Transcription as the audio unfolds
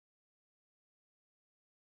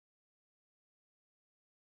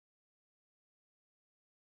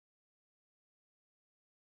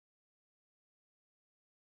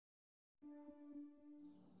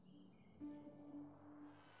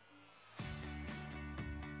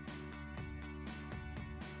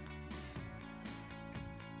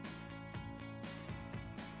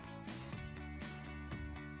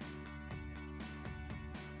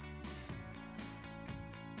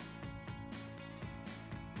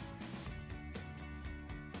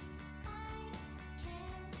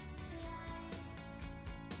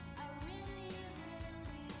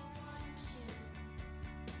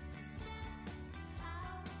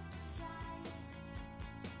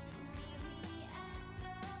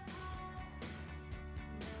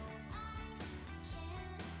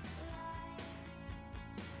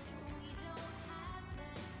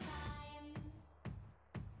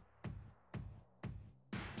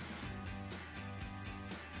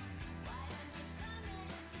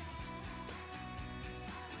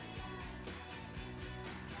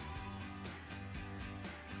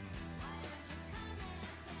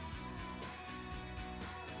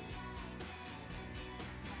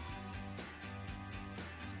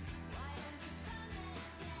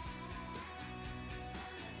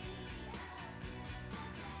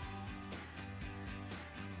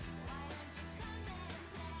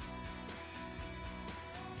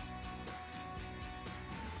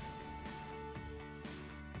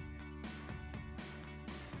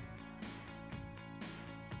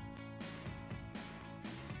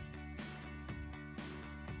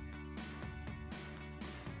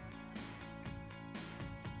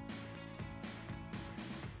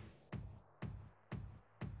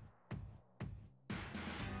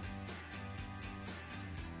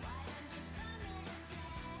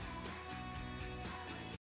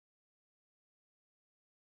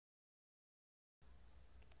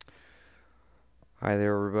Hi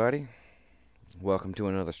there, everybody. Welcome to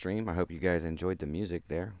another stream. I hope you guys enjoyed the music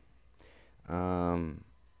there. Um,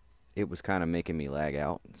 it was kind of making me lag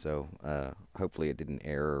out, so hopefully it didn't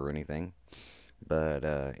error or anything. But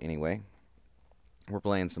anyway, we're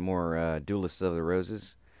playing some more Duelists of the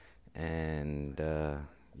Roses, and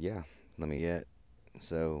yeah, let me get.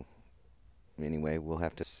 So anyway, we'll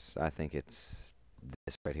have to. I think it's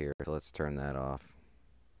this right here. So let's turn that off.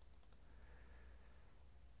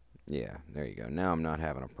 Yeah, there you go. Now I'm not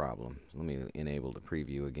having a problem. So let me enable the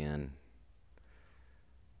preview again.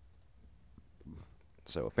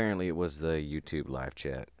 So apparently it was the YouTube live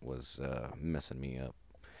chat was messing me up.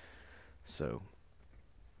 So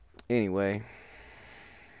anyway,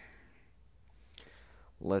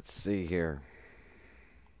 let's see here.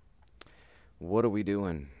 What are we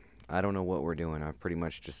doing? I don't know what we're doing. I pretty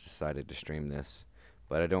much just decided to stream this,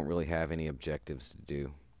 but I don't really have any objectives to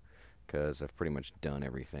do because I've pretty much done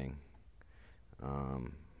everything.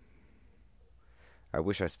 Um, I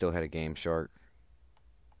wish I still had a Game Shark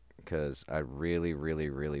because I really, really,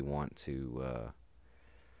 really want to.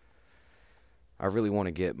 I really want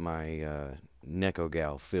to get my Neko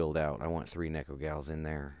Gal filled out. I want 3 Neko Gals in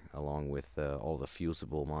there, along with all the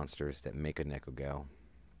fusible monsters that make a Neko Gal.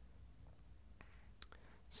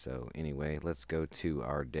 So anyway, let's go to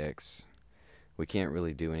our decks. We can't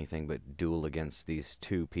really do anything but duel against these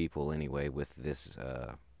 2 people anyway with this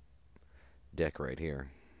deck right here.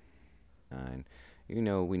 And you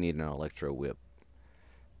know we need an Electro Whip.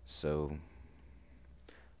 So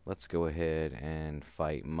let's go ahead and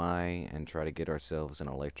fight Mai and try to get ourselves an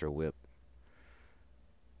Electro Whip.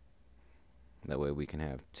 That way we can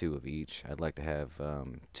have 2 of each. I'd like to have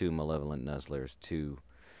 2 Malevolent Nuzzlers, 2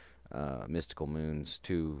 Mystical Moons,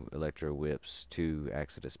 2 Electro Whips, 2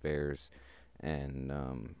 Axe of Despairs, and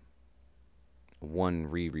 1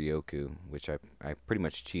 Ryoku, which I pretty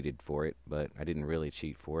much cheated for it, but I didn't really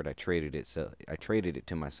cheat for it. I traded it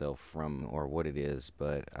to myself from or what it is,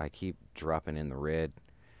 but I keep dropping in the red.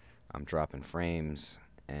 I'm dropping frames,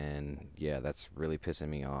 and yeah, that's really pissing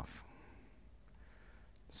me off.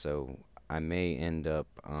 So I may end up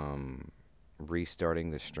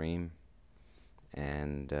restarting the stream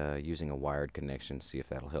and using a wired connection, see if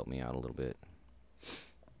that'll help me out a little bit.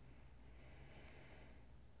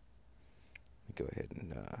 Let me go ahead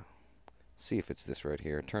and see if it's this right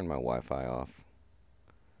here. Turn my Wi-Fi off.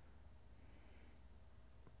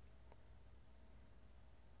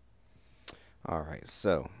 Alright,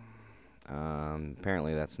 so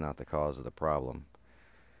apparently that's not the cause of the problem.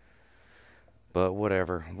 But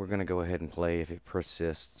whatever, we're going to go ahead and play. If it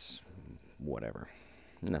persists, whatever.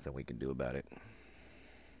 Nothing we can do about it.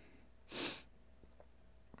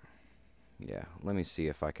 Yeah, let me see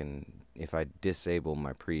if I disable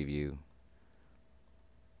my preview,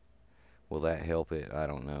 will that help it? I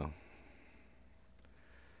don't know.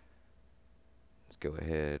 Let's go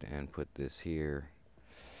ahead and put this here.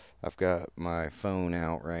 I've got my phone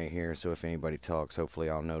out right here, so if anybody talks, hopefully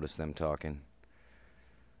I'll notice them talking.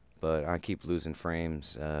 But I keep losing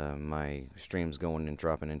frames. My stream's going and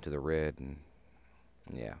dropping into the red, and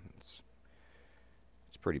yeah, it's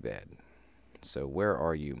pretty bad. So where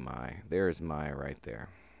are you, Mai? There's Mai right there.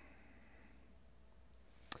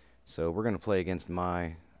 So we're gonna play against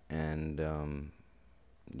Mai, and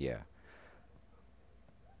yeah.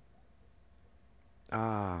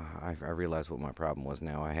 I realized what my problem was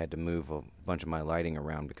now. I had to move a bunch of my lighting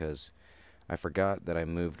around because I forgot that I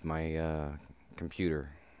moved my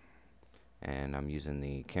computer, and I'm using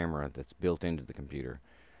the camera that's built into the computer.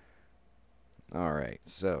 Alright,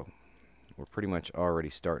 so we're pretty much already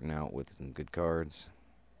starting out with some good cards.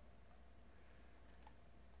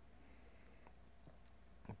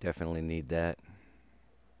 Definitely need that.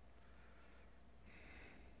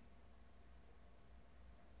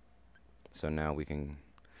 So now we can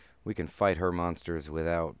fight her monsters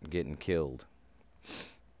without getting killed.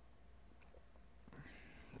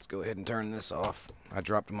 Let's go ahead and turn this off. I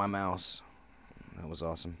dropped my mouse. That was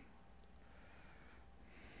awesome.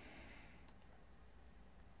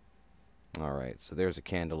 Alright, so there's a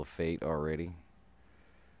Candle of Fate already.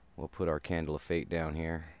 We'll put our Candle of Fate down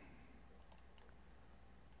here.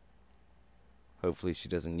 Hopefully she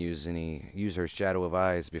doesn't use her Shadow of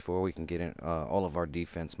Eyes before we can get all of our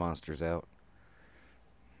defense monsters out.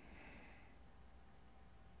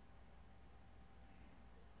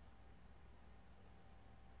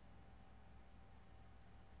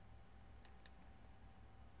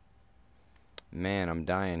 Man, I'm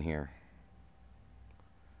dying here.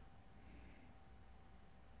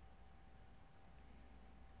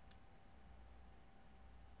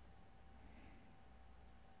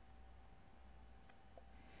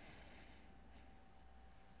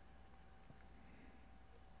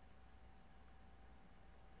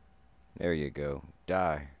 There you go.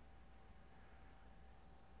 Die.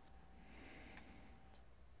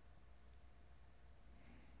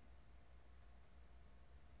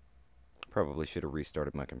 Probably should have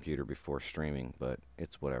restarted my computer before streaming, but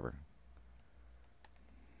it's whatever.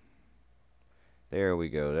 There we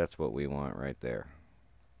go. That's what we want right there.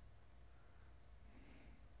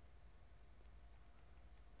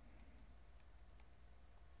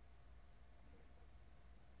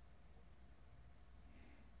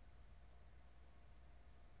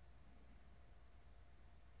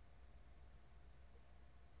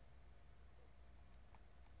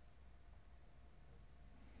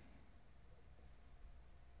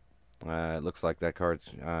 It looks like that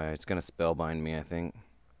card's it's gonna spellbind me, I think.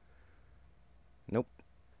 Nope.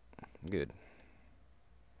 Good.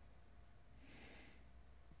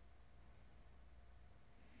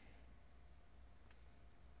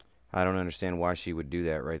 I don't understand why she would do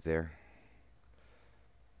that right there.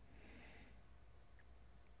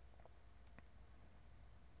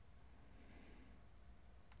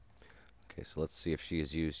 Okay, so let's see if she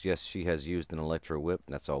has used... Yes, she has used an Electro Whip.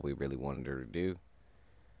 That's all we really wanted her to do.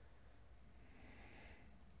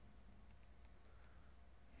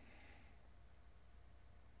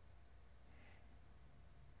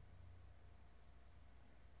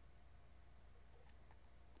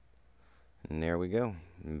 And there we go.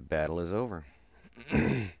 Battle is over.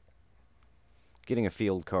 Getting a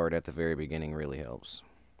field card at the very beginning really helps.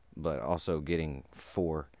 But also getting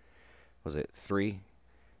 4... Was it 3?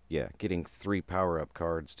 Yeah, getting 3 power-up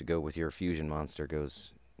cards to go with your fusion monster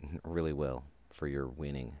goes really well for your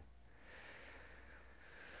winning.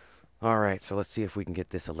 Alright, so let's see if we can get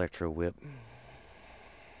this Electro Whip.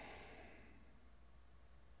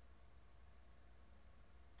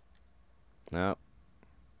 No.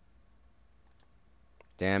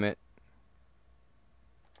 Damn it.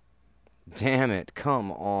 Damn it.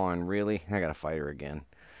 Come on, really? I gotta fight her again.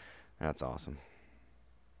 That's awesome.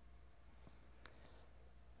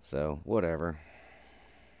 So, whatever.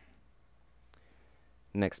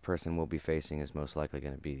 Next person we'll be facing is most likely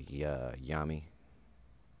going to be Yami.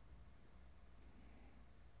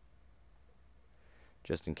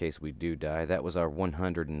 Just in case we do die. That was our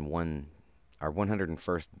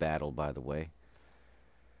 101st battle, by the way.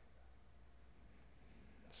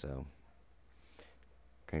 So,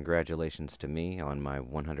 congratulations to me on my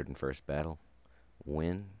 101st battle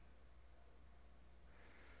win.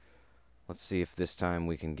 Let's see if this time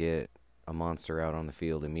we can get a monster out on the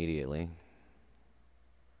field immediately.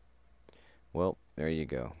 Well, there you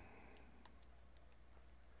go.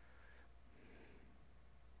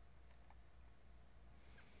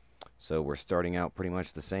 So we're starting out pretty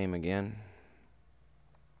much the same again.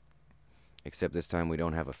 Except this time we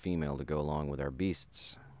don't have a female to go along with our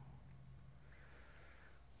beasts.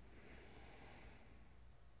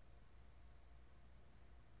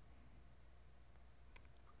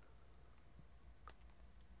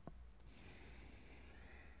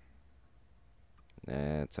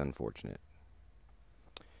 That's unfortunate.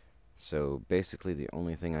 So basically the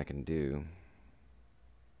only thing I can do,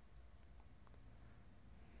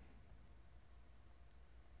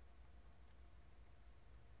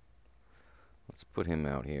 let's put him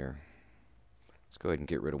out here. Let's go ahead and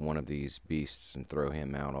get rid of one of these beasts and throw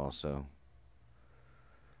him out also.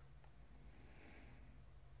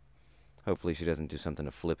 Hopefully she doesn't do something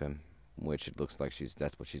to flip him, which it looks like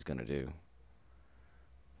that's what she's gonna do.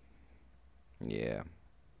 Yeah.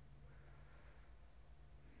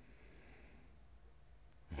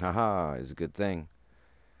 Haha, is a good thing.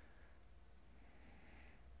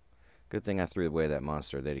 Good thing I threw away that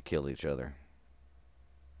monster. They'd have killed each other.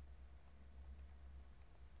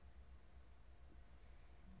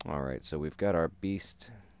 Alright, so we've got our beast.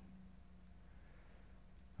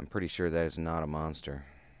 I'm pretty sure that is not a monster.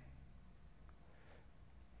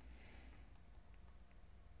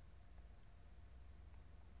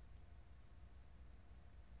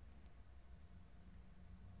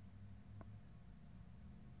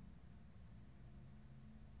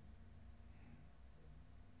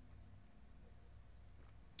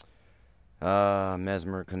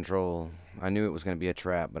 Mesmer control. I knew it was going to be a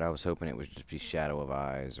trap, but I was hoping it would just be Shadow of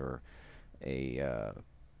Eyes or a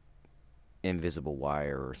invisible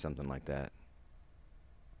wire or something like that.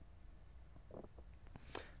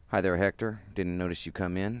 Hi there, Hector. Didn't notice you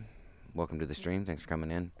come in. Welcome to the stream. Thanks for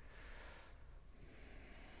coming in.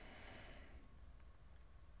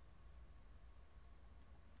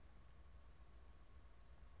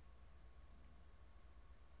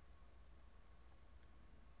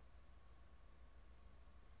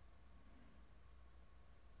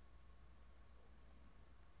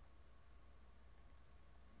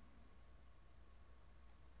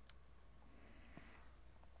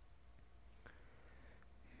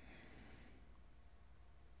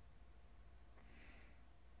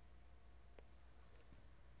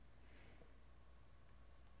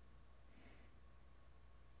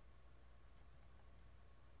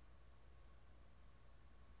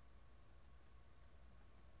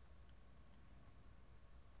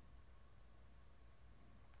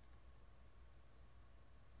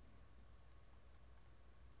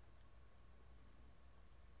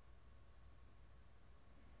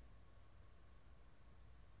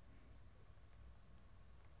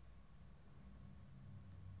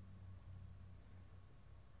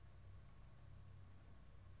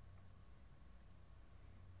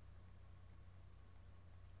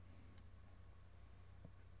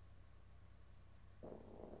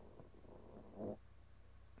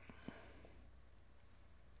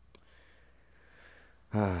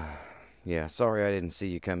 Yeah, sorry I didn't see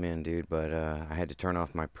you come in, dude, but I had to turn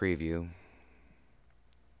off my preview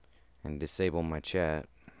and disable my chat.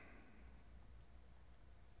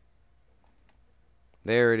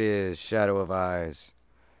 There it is, Shadow of Eyes.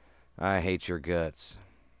 I hate your guts.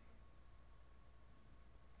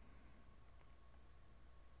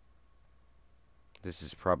 This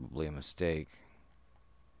is probably a mistake.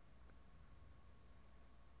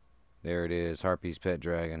 There it is, Harpy's Pet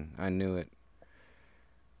Dragon. I knew it.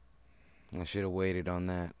 I should have waited on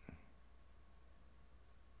that.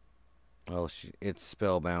 Well, it's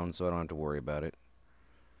spellbound, so I don't have to worry about it.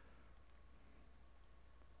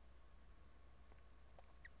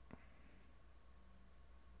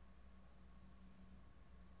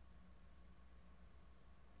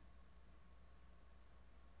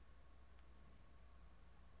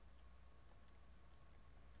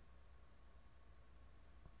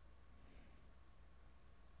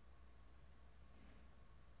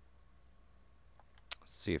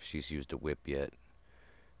 Let's see if she's used a whip yet.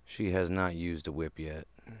 She has not used a whip yet.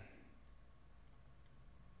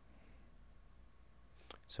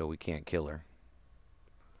 So we can't kill her.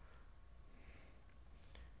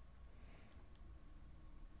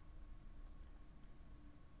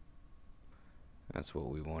 That's what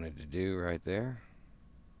we wanted to do right there.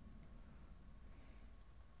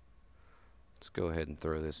 Let's go ahead and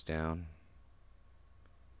throw this down.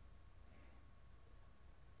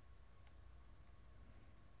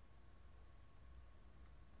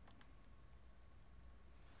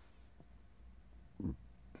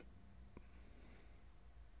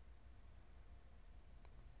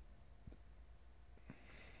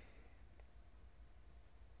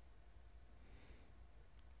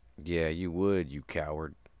 Yeah, you would, you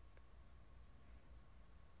coward.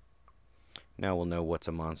 Now we'll know what's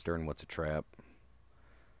a monster and what's a trap.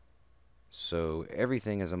 So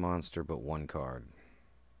everything is a monster but one card.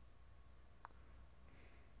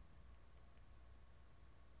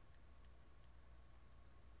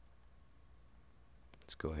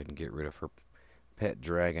 Let's go ahead and get rid of her pet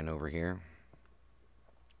dragon over here.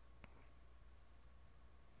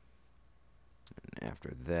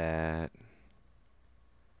 After that,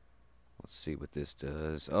 let's see what this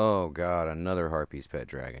does. Oh god, another Harpy's Pet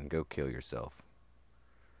Dragon. Go kill yourself.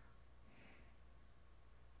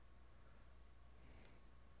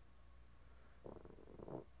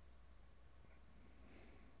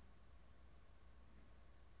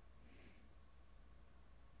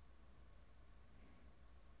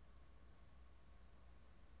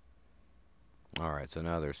 Alright, so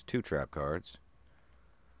now there's 2 trap cards.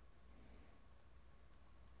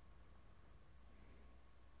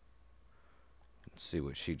 Let's see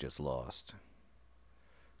what she just lost.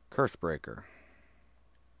 Cursebreaker.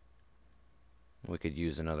 We could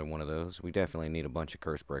use another one of those. We definitely need a bunch of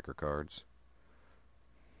Cursebreaker cards.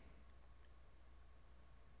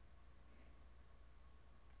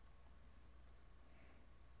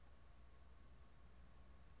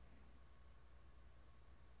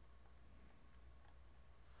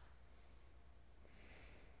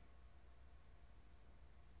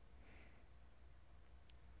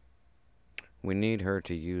 We need her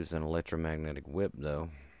to use an electromagnetic whip, though.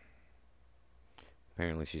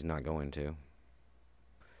 Apparently she's not going to.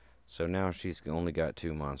 So now she's only got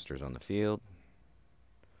 2 monsters on the field.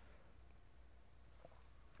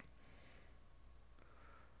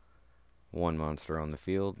 One monster on the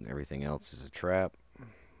field. Everything else is a trap.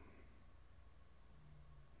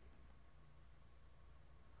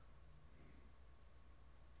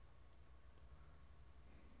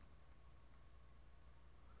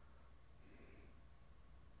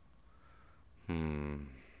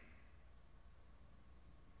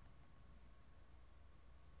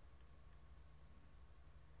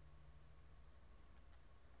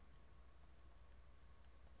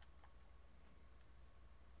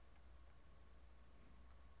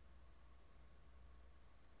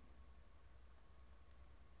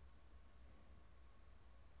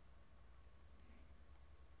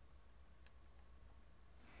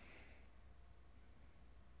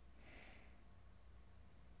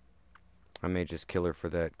 I may just kill her for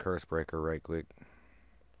that Cursebreaker right quick.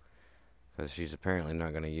 Because she's apparently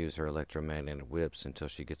not going to use her electromagnetic whips until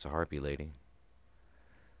she gets a Harpy Lady.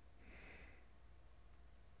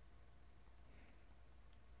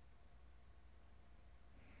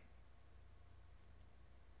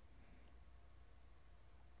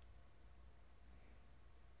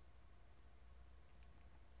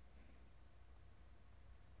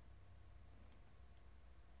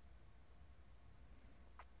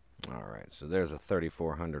 Alright, so there's a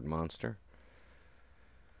 3400 monster.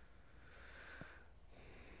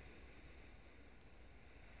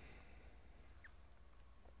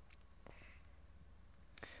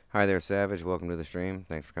 Hi there, Savage. Welcome to the stream.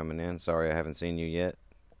 Thanks for coming in. Sorry I haven't seen you yet.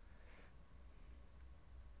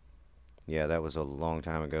 Yeah, that was a long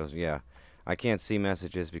time ago. Yeah, I can't see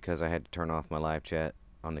messages because I had to turn off my live chat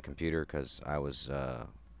on the computer because I was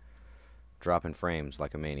dropping frames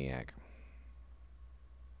like a maniac.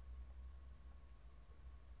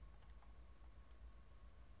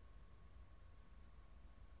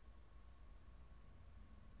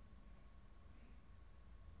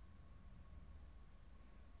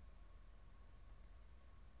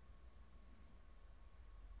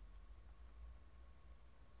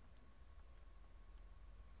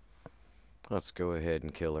 Let's go ahead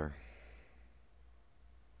and kill her.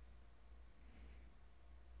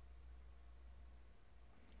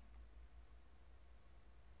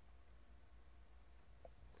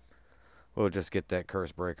 We'll just get that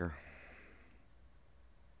Cursebreaker.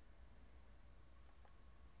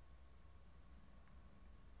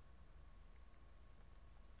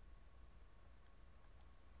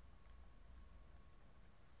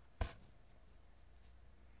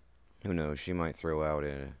 Who knows? She might throw out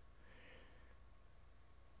a...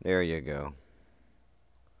 There you go.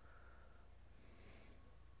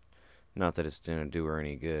 Not that it's going to do her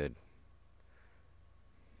any good.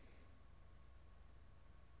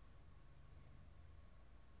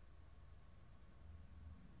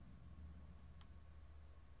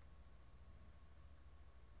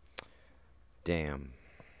 Damn.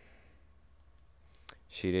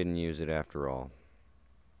 She didn't use it after all.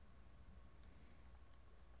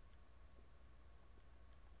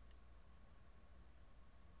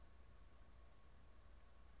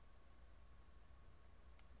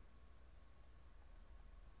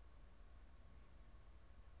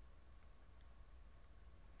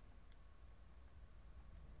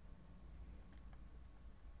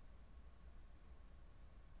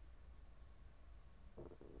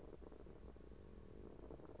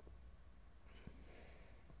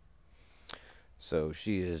 So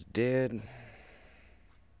she is dead.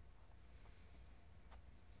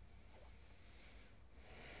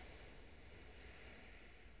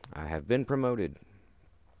 I have been promoted.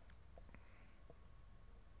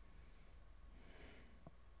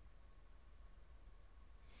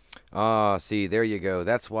 Ah, see, there you go.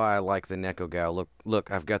 That's why I like the Neko Gal. Look, look,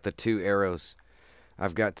 I've got the two arrows.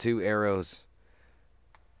 I've got two arrows.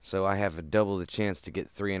 So I have a double the chance to get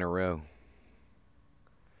three in a row.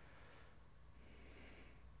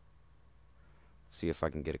 See if I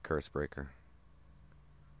can get a curse breaker.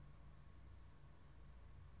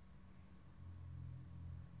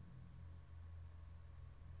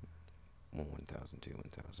 One thousand two,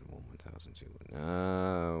 1,000, 1,000 two,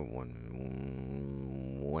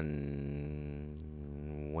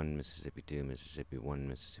 one Mississippi, two Mississippi, one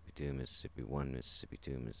Mississippi, two Mississippi, one Mississippi,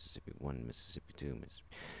 two Mississippi, one Mississippi, two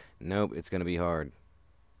Mississippi. Nope, it's gonna be hard.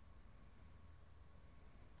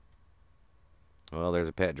 Well, there's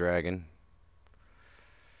a pet dragon.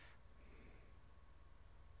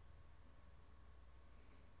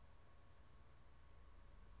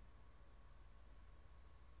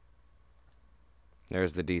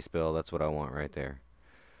 There's the D-spell. That's what I want right there.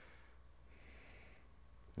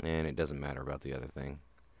 And it doesn't matter about the other thing.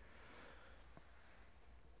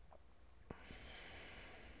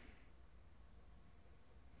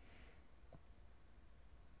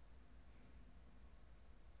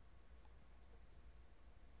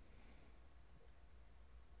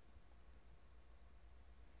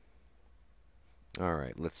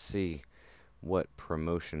 Alright, let's see what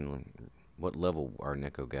what level our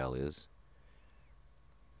Neko Gal is.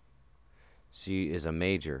 She is a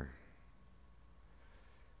major.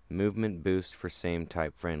 Movement boost for same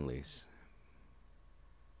type friendlies.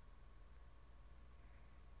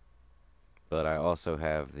 But I also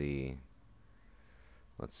have the...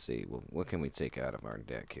 Let's see, well, what can we take out of our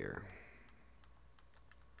deck here?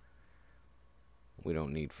 We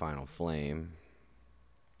don't need Final Flame.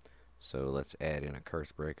 So let's add in a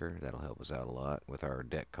Curse Breaker. That'll help us out a lot with our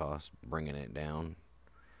deck cost, bringing it down.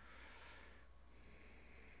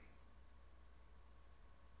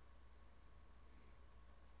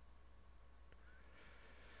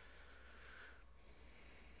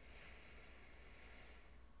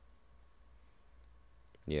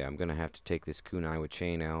 Yeah, I'm going to have to take this Kunai with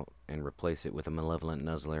Chain out and replace it with a Malevolent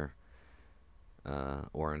Nuzzler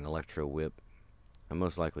or an Electro Whip. I'm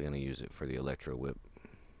most likely going to use it for the Electro Whip,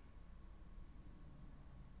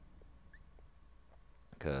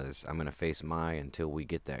 because I'm going to face Mai until we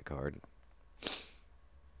get that card.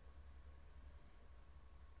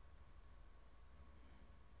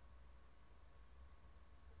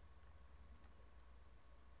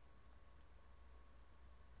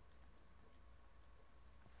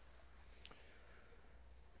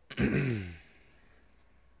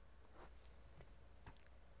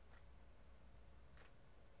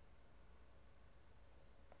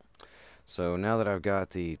 So now that I've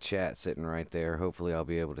got the chat sitting right there, hopefully I'll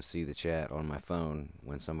be able to see the chat on my phone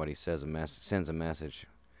when somebody sends a message.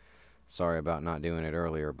 Sorry about not doing it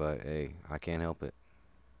earlier, but hey, I can't help it.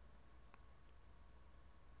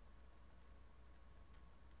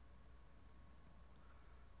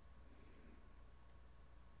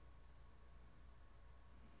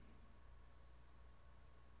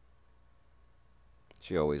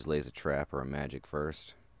 She always lays a trap or a magic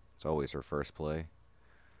first. It's always her first play.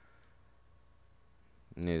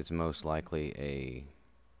 And it is most likely a...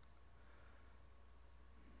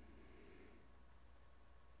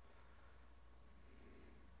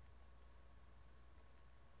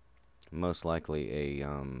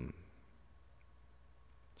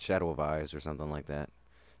 Shadow of Eyes or something like that.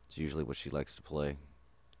 It's usually what she likes to play.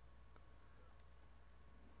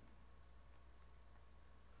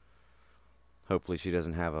 Hopefully she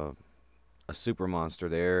doesn't have a super monster.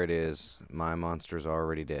 There it is. My monster's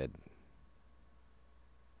already dead.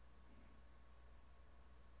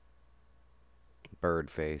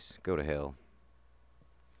 Bird face. Go to hell.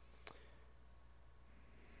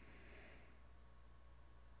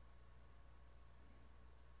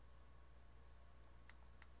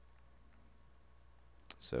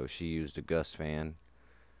 So she used a Gust Fan.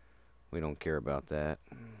 We don't care about that.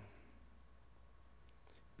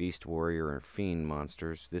 Beast Warrior and Fiend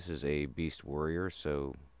monsters. This is a Beast Warrior,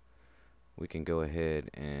 so we can go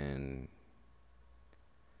ahead and...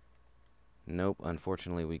 Nope,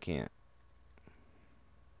 unfortunately we can't.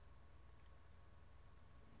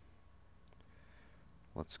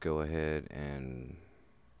 Let's go ahead and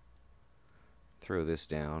throw this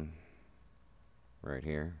down right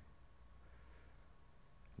here.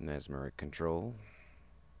 Mesmeric Control.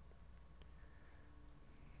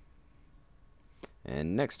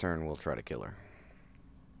 And next turn we'll try to kill her.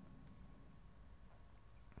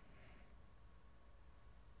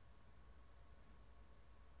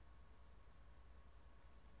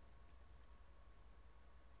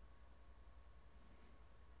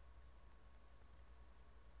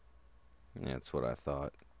 That's what I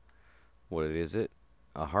thought. What is it?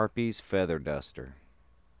 A Harpy's Feather Duster.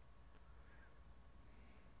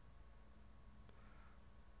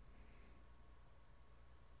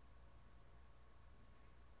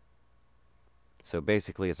 So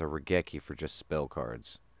basically, it's a Regeki for just spell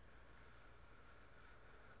cards.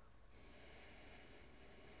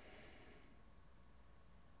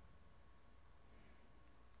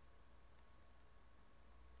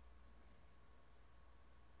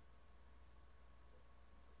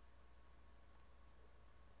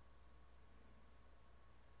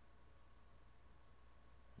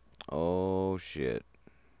 Oh, shit.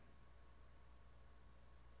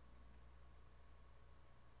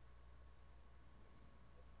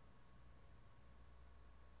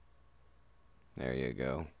 There you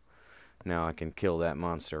go. Now I can kill that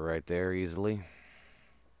monster right there easily.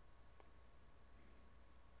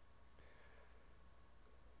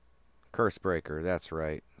 Cursebreaker, that's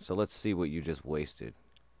right. So let's see what you just wasted.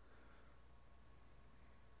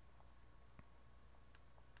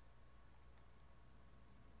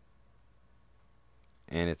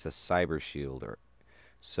 And it's a Cyber Shield.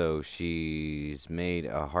 So she's made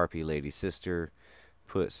a Harpy Lady Sister,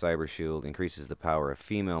 put Cyber Shield, increases the power of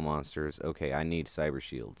female monsters. Okay, I need Cyber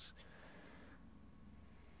Shields.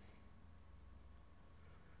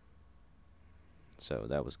 So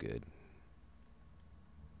that was good.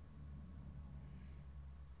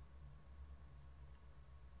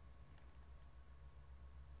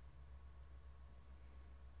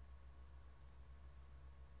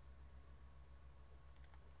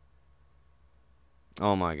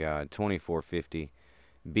 Oh my god, 2450.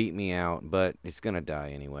 Beat me out, but it's going to die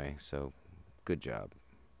anyway, so good job.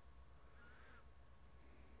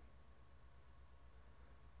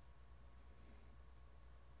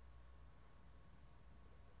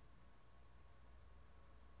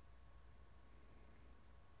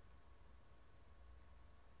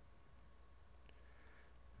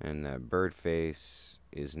 And that bird face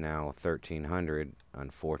is now 1300,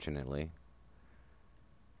 unfortunately.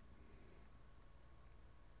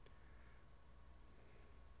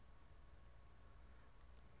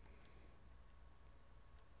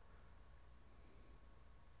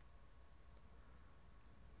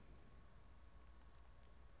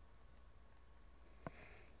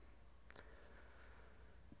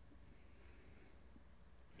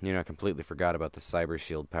 You know, I completely forgot about the Cyber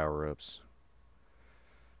Shield power-ups.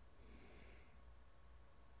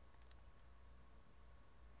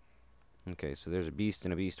 Okay, so there's a beast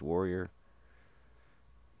and a beast warrior.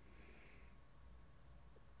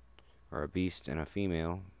 Or a beast and a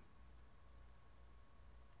female.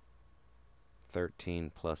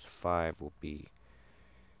 13 plus 5 will be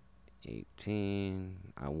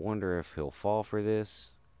 18. I wonder if he'll fall for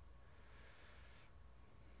this.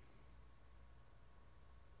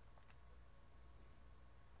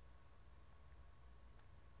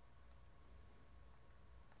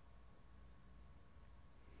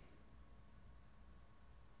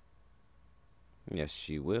 Yes,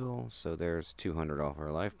 she will. So there's 200 off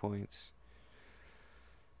her life points.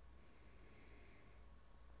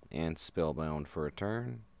 And spellbound for a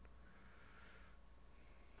turn.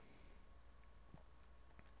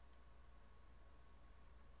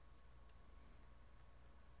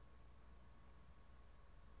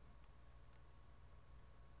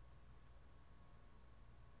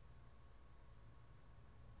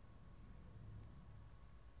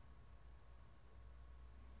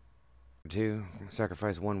 Two,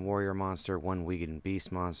 sacrifice one warrior monster, one weakened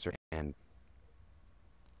beast monster, and...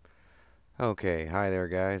 Okay, hi there,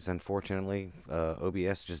 guys. Unfortunately,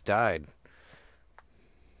 OBS just died.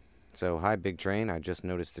 So, hi, Big Train. I just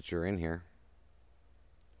noticed that you're in here.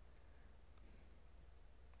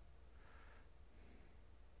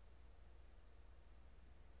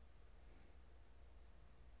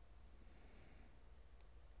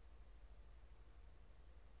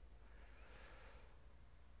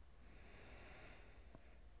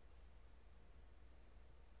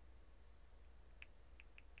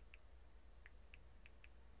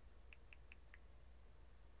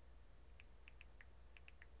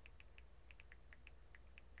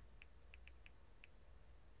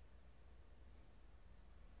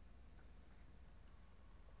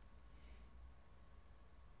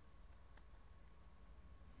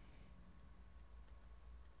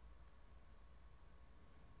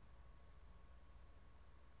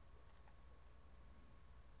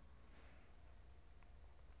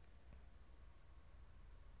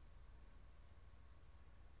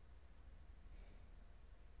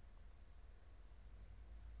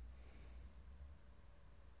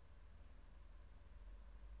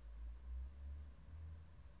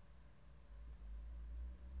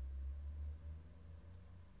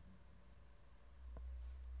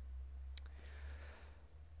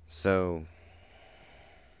 So,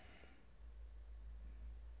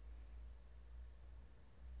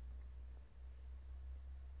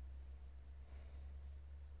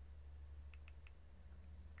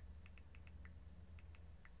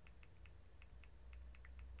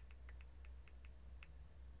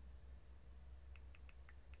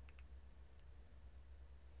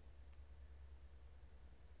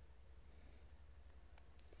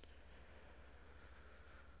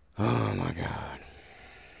 oh my God.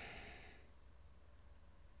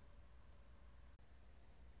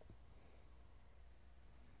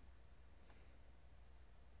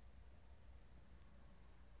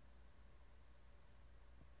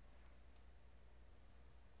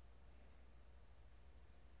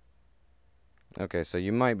 Okay, so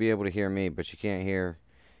you might be able to hear me, but you can't hear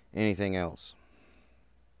anything else.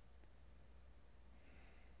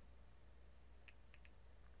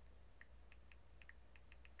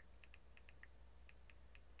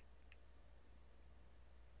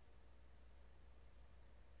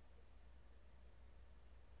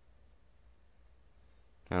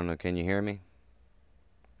 I don't know, can you hear me?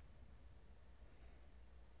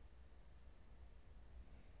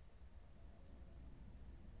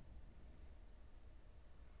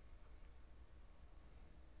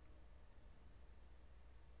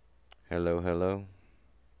 Hello, hello.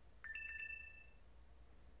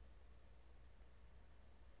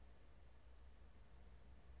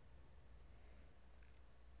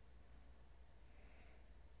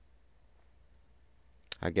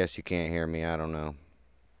 I guess you can't hear me, I don't know.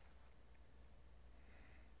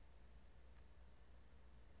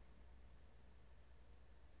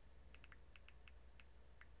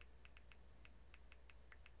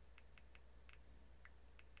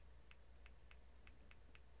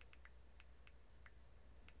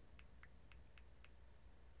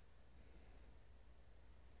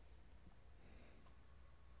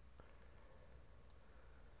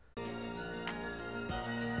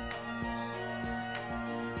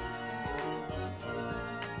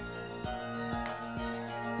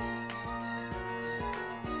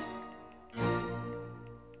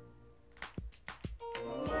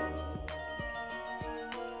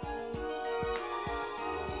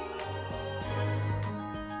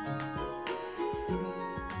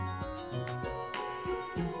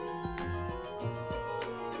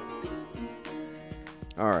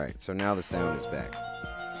 Alright, so now the sound is back.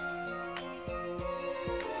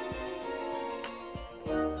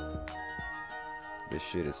 This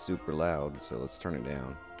shit is super loud, so let's turn it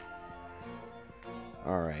down.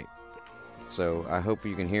 Alright, so I hope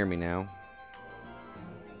you can hear me now.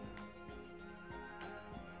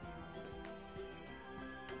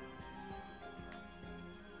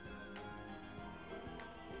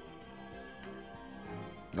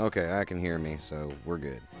 Okay, I can hear me, so we're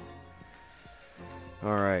good.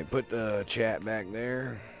 Alright, put the chat back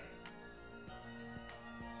there.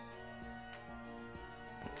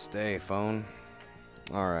 Stay, phone.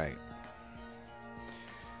 Alright.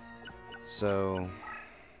 So,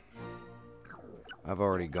 I've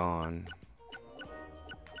already gone.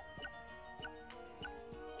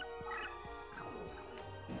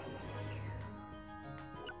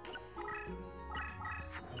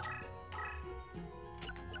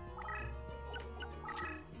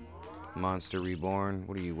 Monster Reborn?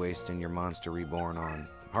 What are you wasting your Monster Reborn on?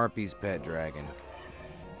 Harpy's Pet Dragon.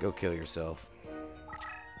 Go kill yourself.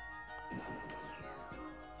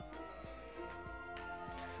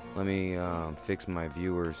 Let me fix my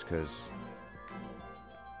viewers, because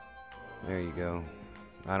there you go.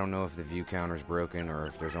 I don't know if the view counter's broken or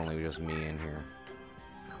if there's only just me in here.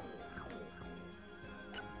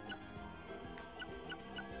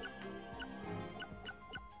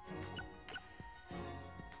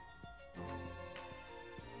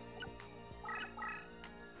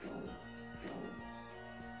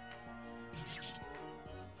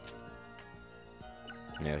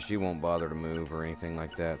 Yeah, she won't bother to move or anything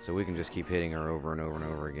like that, so we can just keep hitting her over and over and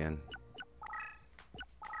over again.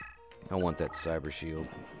 I want that cyber shield.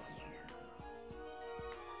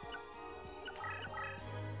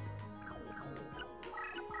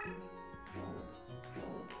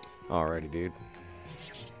 Alrighty, dude.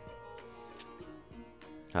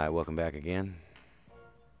 Hi, welcome back again.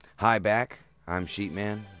 Hi, back. I'm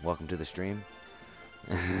Sheepman. Welcome to the stream.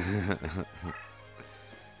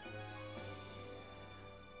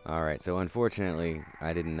 Alright, so unfortunately,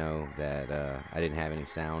 I didn't know that I didn't have any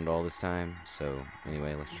sound all this time. So,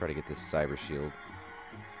 anyway, let's try to get this cyber shield.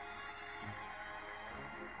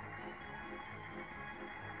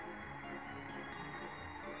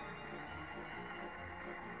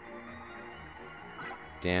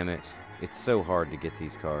 Damn it. It's so hard to get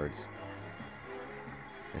these cards.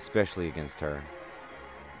 especially against her.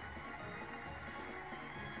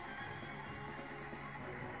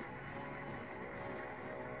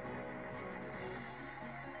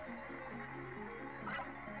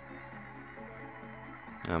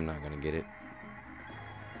 I'm not gonna get it.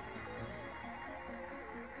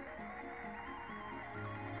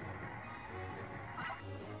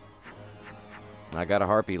 I got a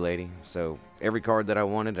Harpy Lady, so every card that I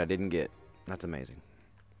wanted, I didn't get. That's amazing.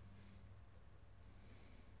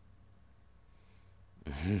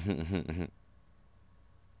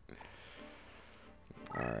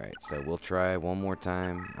 Alright, so we'll try one more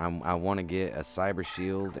time. I want to get a Cyber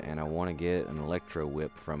Shield, and I want to get an Electro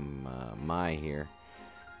Whip from Mai here.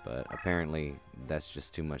 But apparently, that's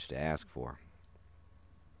just too much to ask for.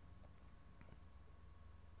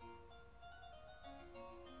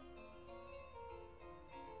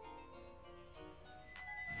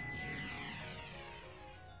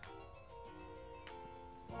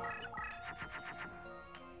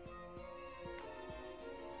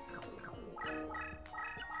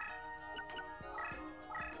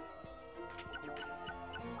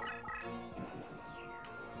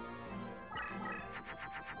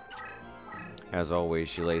 As always,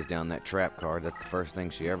 she lays down that trap card. That's the first thing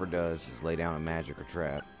she ever does, is lay down a magic or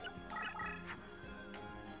trap.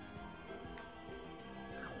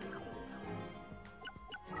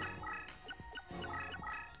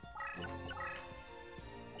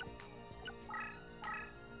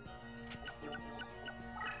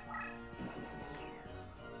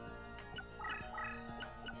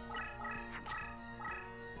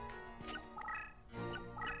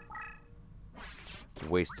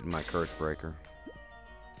 Wasted my Curse Breaker.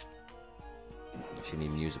 She didn't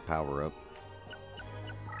even use a power up.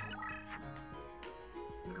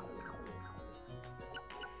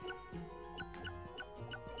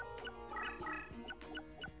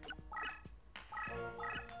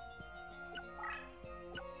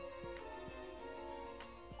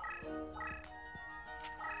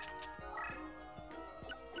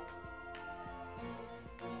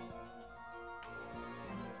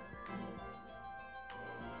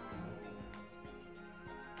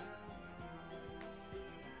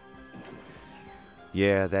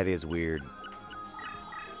 Yeah, that is weird.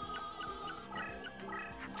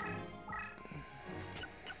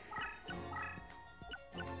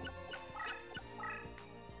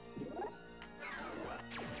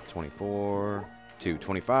 $24 to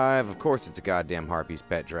 $25. Of course it's a goddamn Harpy's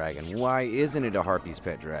Pet Dragon. Why isn't it a Harpy's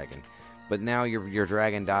Pet Dragon? But now your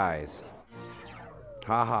dragon dies.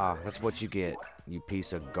 Haha, that's what you get, you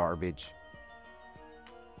piece of garbage.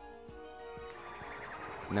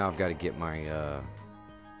 Now I've got to get my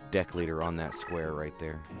deck leader on that square right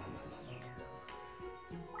there.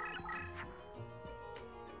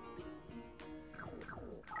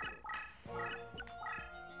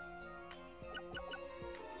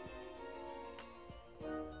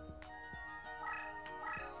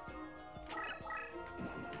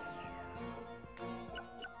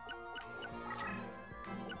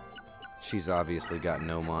 She's obviously got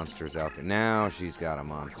no monsters out there. Now she's got a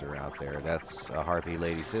monster out there. That's a Harpy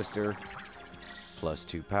Lady Sister. Plus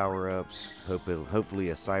 2 power-ups.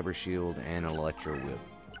 Hopefully a Cyber Shield and an Electro Whip.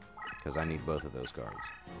 Because I need both of those cards.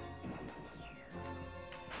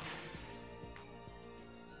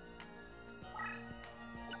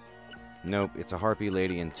 Nope, it's a Harpy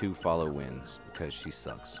Lady and 2 Follow Winds. Because she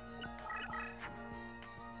sucks.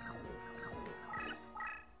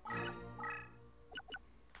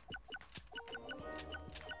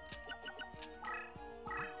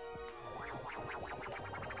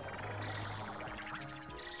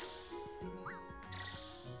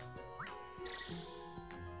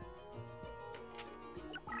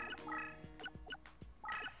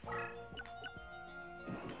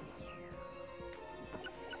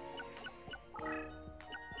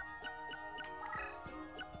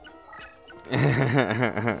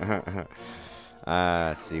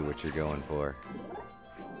 I see what you're going for.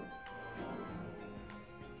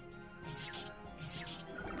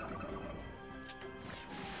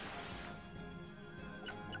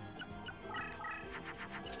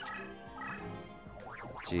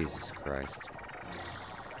 Jesus Christ.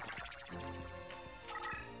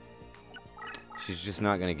 She's just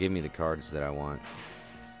not going to give me the cards that I want.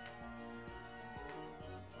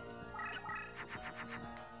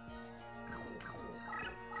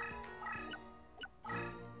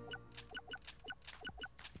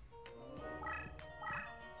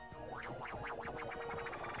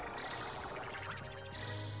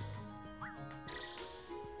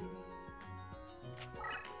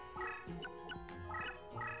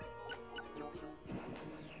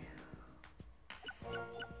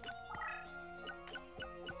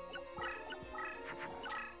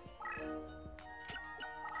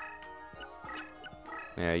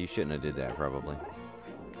 Yeah, you shouldn't have did that, probably.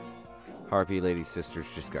 Harpy Lady Sisters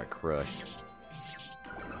just got crushed.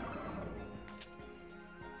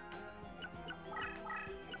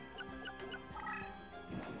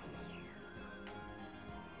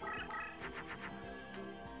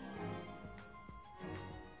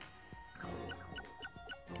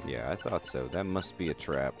 Yeah, I thought so. That must be a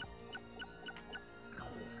trap.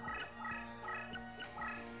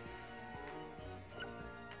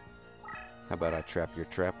 How about I trap your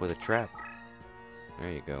trap with a trap?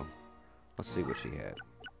 There you go. Let's see what she had.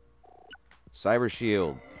 Cyber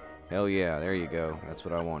Shield. Hell yeah, there you go. That's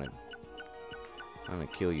what I wanted. I'm gonna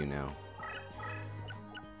kill you now.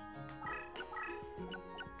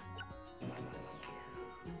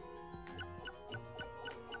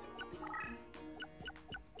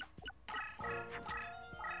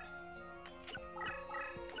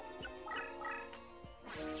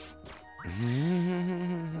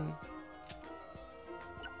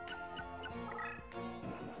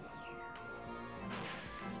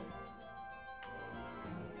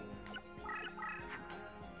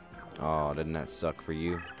 Oh, didn't that suck for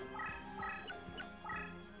you?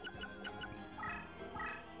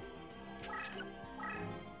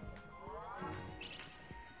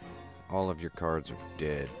 All of your cards are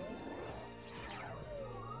dead.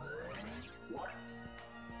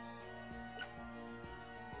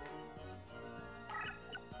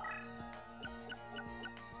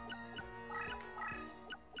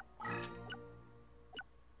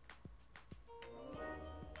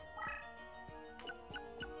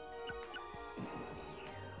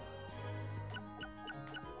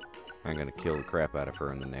 I'm gonna kill the crap out of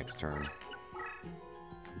her in the next turn.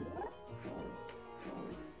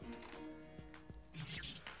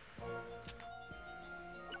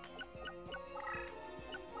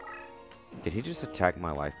 Did he just attack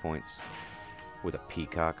my life points with a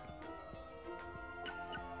peacock?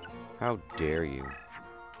 How dare you?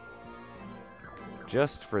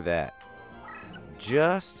 Just for that.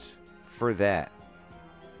 Just for that.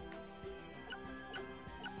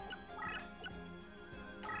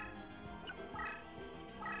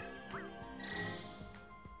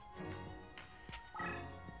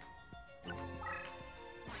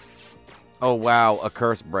 Oh wow, a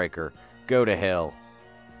curse breaker. Go to hell.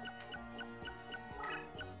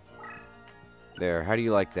 There, how do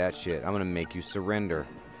you like that shit? I'm gonna make you surrender.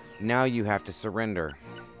 Now you have to surrender.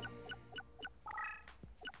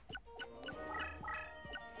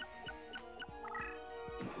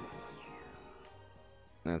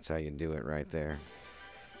 That's how you do it right there.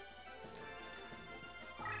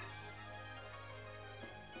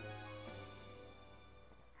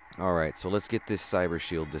 Alright, so let's get this cyber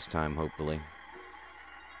shield this time, hopefully.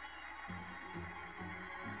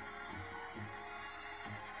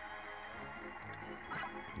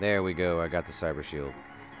 There we go, I got the cyber shield.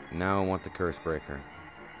 Now I want the curse breaker.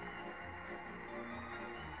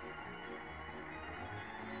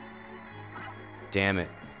 Damn it.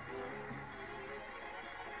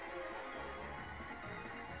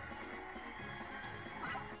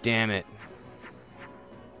 Damn it.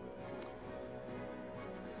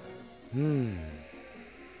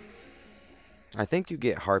 I think you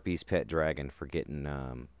get Harpy's pet dragon for getting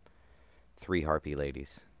 3 Harpy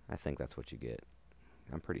ladies. I think that's what you get.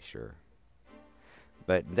 I'm pretty sure.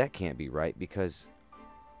 But that can't be right because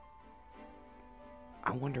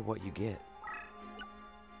I wonder what you get.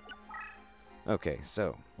 Okay,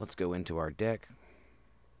 so let's go into our deck.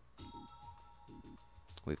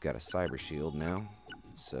 We've got a cyber shield now.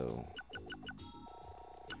 So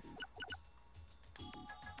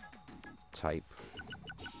type.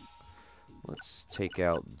 Let's take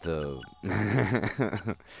out the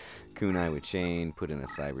kunai with chain, put in a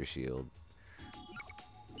cyber shield.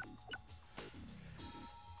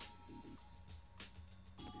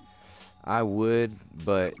 I would,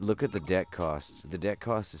 but look at the deck cost. The deck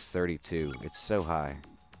cost is 32. It's so high.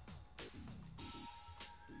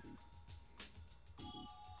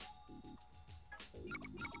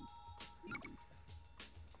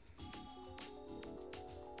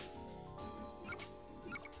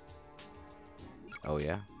 Oh,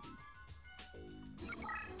 yeah?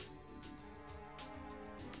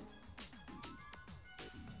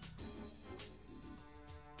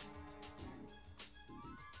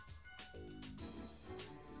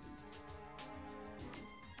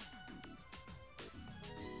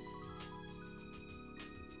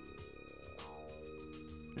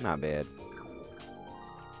 Not bad.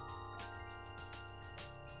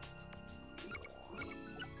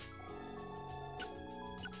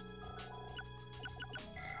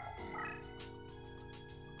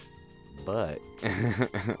 But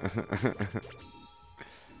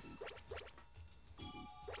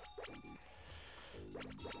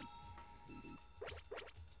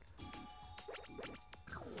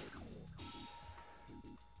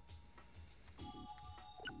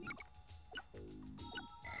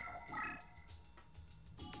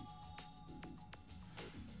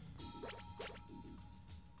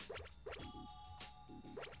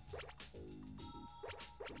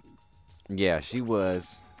Yeah, she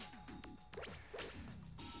was.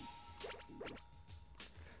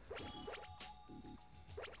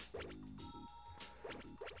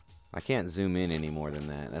 I can't zoom in any more than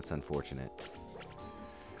that. That's unfortunate.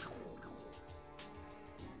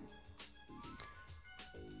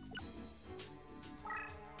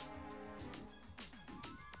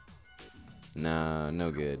 Nah,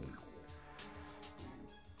 no good.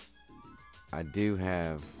 I do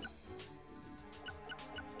have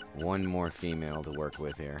one more female to work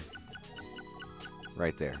with here.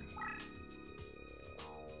 Right there.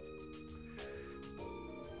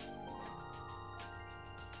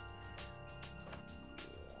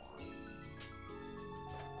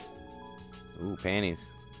 Ooh,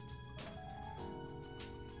 panties.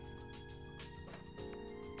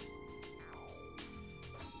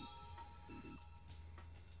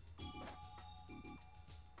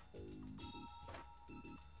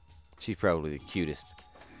 She's probably the cutest.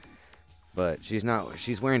 But she's not.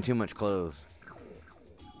 She's wearing too much clothes.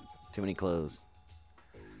 Too many clothes.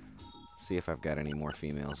 See if I've got any more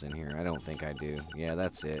females in here. I don't think I do. Yeah,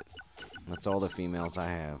 that's it. That's all the females I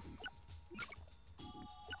have.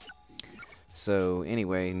 So,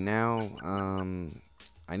 anyway, now,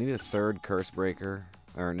 I need a third curse breaker.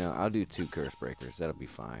 Or, no, I'll do 2 curse breakers. That'll be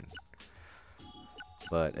fine.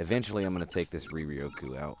 But, eventually, I'm going to take this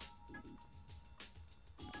Riryoku out.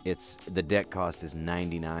 The deck cost is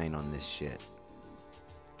 99 on this shit.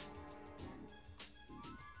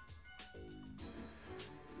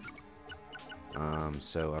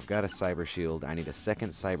 So I've got a Cyber Shield. I need a second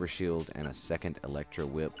Cyber Shield and a second Electro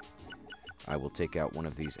Whip. I will take out one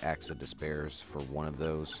of these Axe of Despairs for one of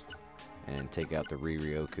those, and take out the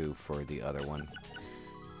Riryoku for the other one.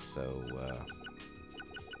 So,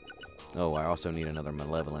 oh, I also need another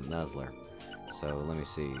Malevolent Nuzzler. So let me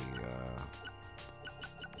see.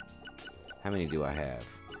 How many do I have?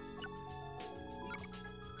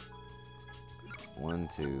 1,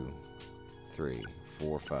 2, 3,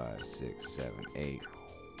 4, 5, 6, 7, 8.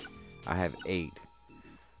 I have 8.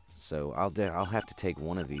 So I'll have to take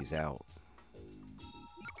one of these out.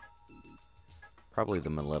 Probably the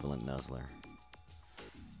Malevolent Nuzzler.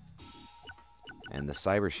 And the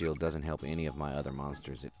Cyber Shield doesn't help any of my other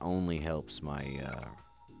monsters. It only helps my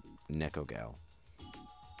Nekogal.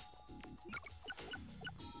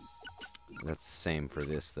 That's the same for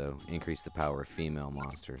this, though. Increase the power of female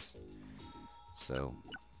monsters. So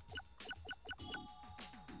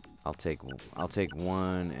I'll take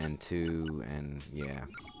 1 and 2, and yeah,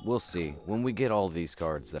 we'll see. When we get all these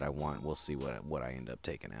cards that I want, we'll see what I end up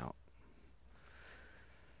taking out.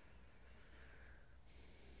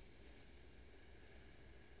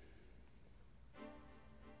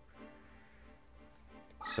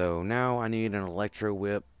 So now I need an Electro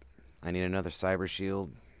Whip. I need another Cyber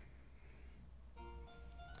Shield.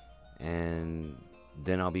 And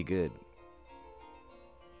then I'll be good.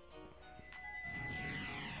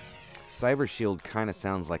 Cyber Shield kind of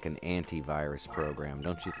sounds like an antivirus program,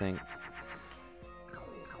 don't you think?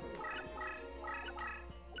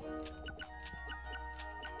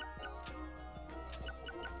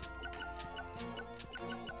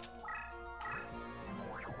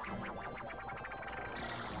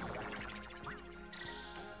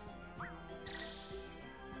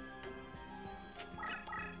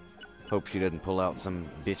 Hope she doesn't pull out some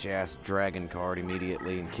bitch-ass dragon card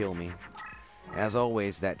immediately and kill me. As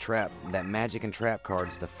always, that magic and trap card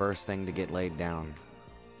is the first thing to get laid down.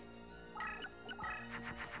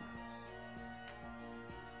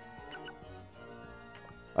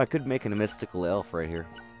 I could make a mystical elf right here.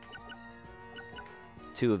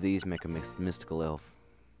 2 of these make a mystical elf.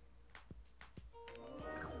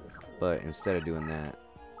 But instead of doing that,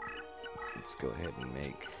 let's go ahead and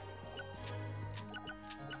make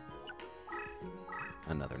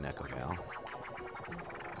another Nekogal.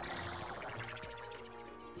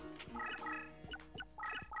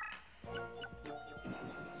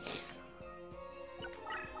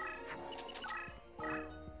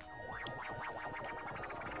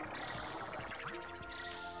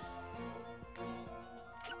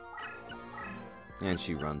 And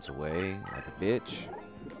she runs away like a bitch.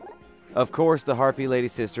 Of course, the Harpy Lady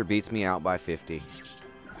Sister beats me out by 50.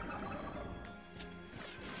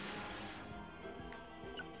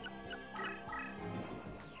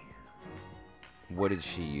 What did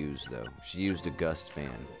she use, though? She used a Gust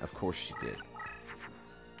Fan. Of course she did.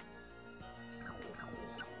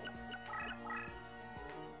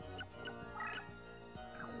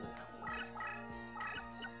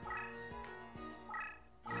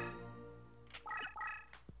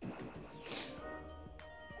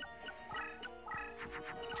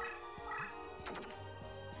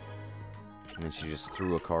 And she just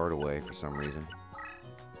threw a card away for some reason.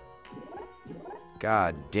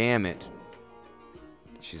 God damn it.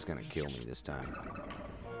 She's gonna kill me this time.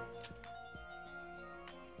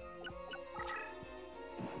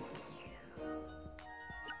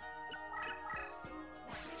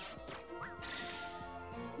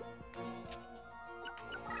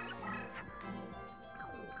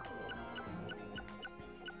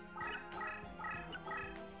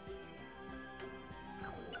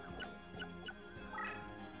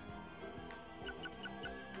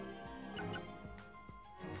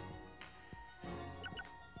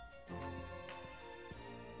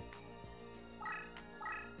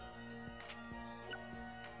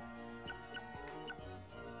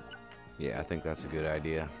 Yeah, I think that's a good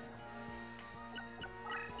idea.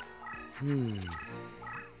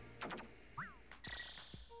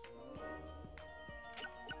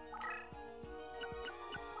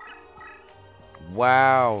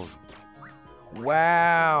 Wow.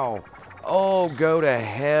 Wow. Oh, go to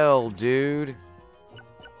hell, dude.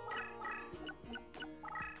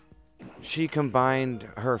 She combined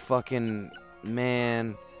her fucking...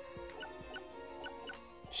 Man...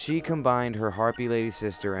 She combined her Harpy Lady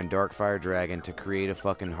Sister and Darkfire Dragon to create a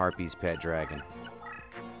fucking Harpy's Pet Dragon.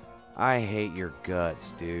 I hate your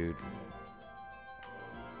guts, dude.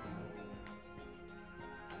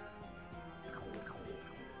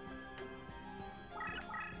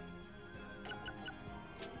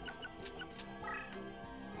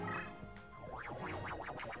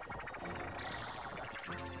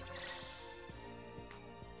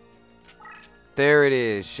 There it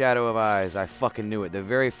is, Shadow of Eyes. I fucking knew it. The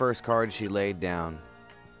very first card she laid down.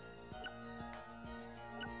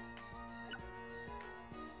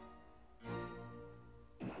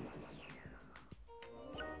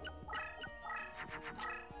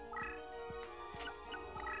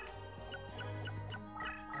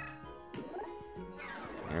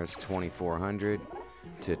 There's 2,400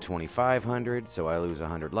 to 2,500, so I lose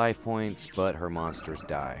 100 life points, but her monsters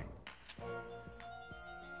die.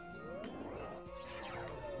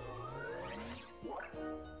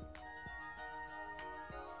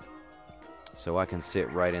 So I can sit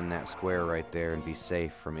right in that square right there and be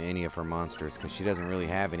safe from any of her monsters, because she doesn't really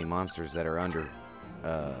have any monsters that are under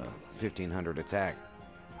 1,500 attack.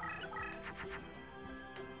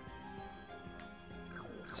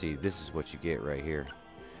 See, this is what you get right here.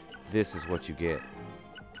 This is what you get.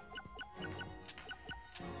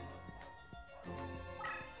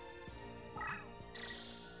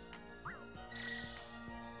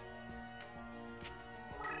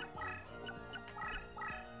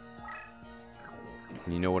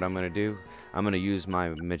 You know what I'm going to do? I'm going to use my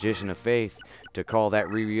Magician of Faith to call that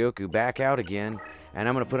Riryoku back out again, and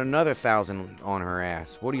I'm going to put another 1,000 on her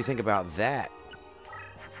ass. What do you think about that?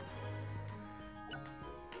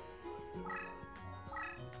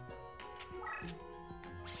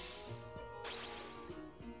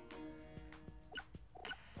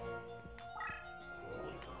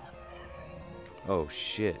 Oh,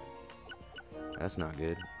 shit. That's not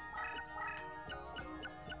good.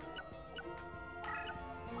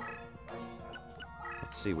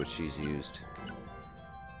 Let's see what she's used.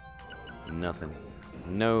 Nothing.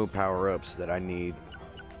 No power-ups that I need.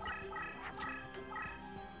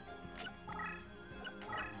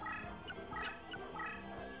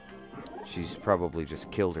 She's probably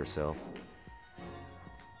just killed herself.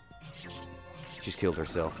 She's killed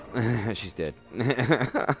herself. She's dead.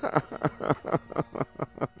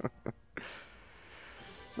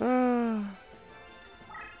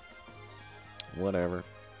 Whatever.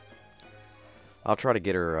 I'll try to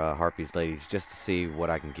get her Harpy's Ladies just to see what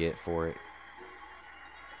I can get for it.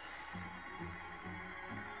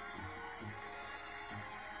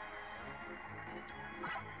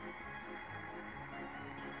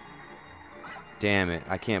 Damn it.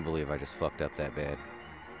 I can't believe I just fucked up that bad.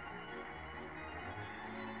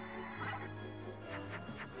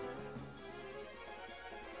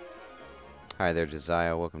 Hi there,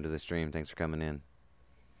 Josiah. Welcome to the stream. Thanks for coming in.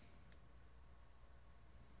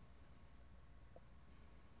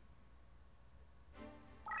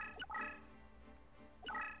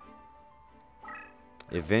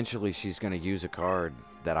 Eventually, she's going to use a card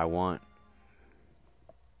that I want.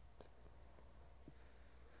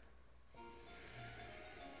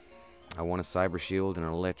 I want a Cyber Shield and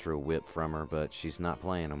an Electro Whip from her, but she's not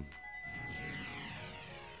playing them.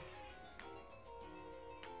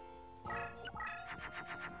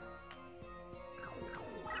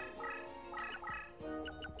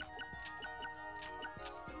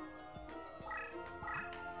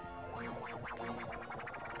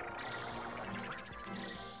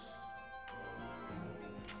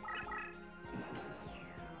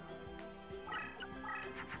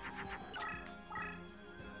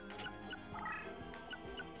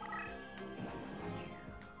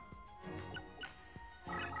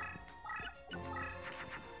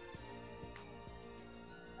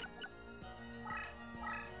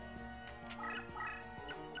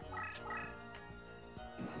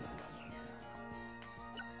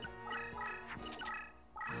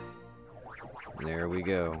 There we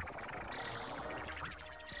go.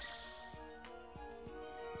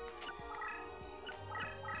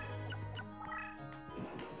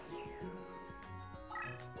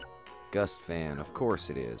 Gust fan, of course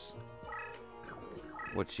it is.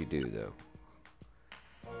 What'd she do, though?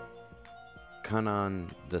 Kanan,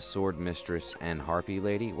 the Sword Mistress, and Harpy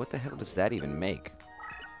Lady? What the hell does that even make?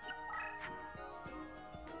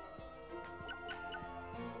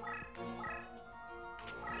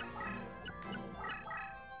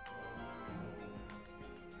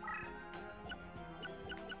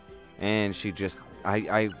 And she just...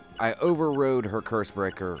 I overrode her Curse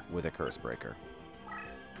Breaker with a Curse Breaker.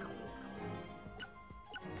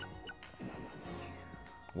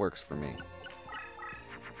 Works for me.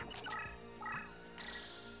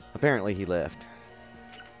 Apparently he left.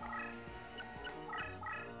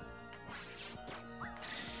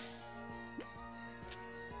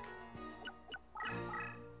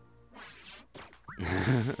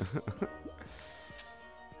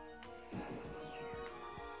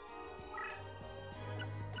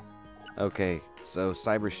 Okay, so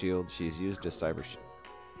Cyber Shield. She's used a Cyber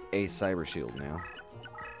Shield now.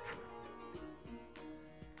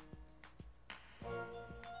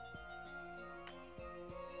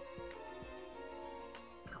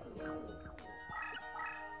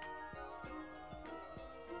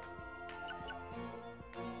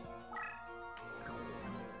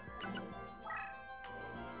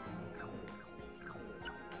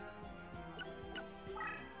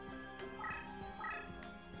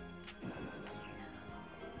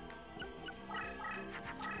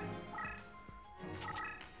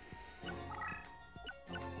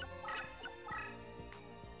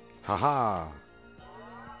 Haha!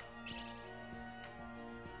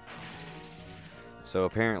 So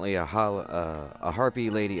apparently a harpy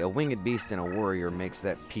lady, a winged beast, and a warrior makes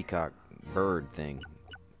that peacock bird thing.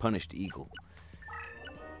 Punished eagle.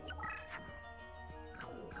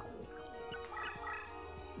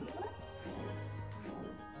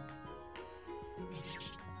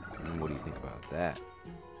 And what do you think about that?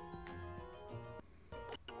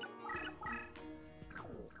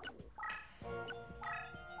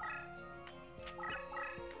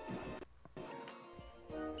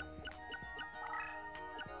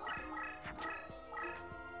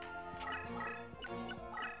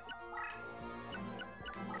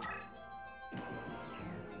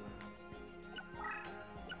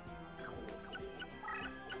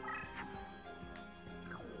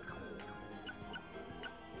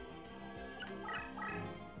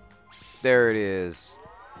 There it is.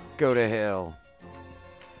 Go to hell.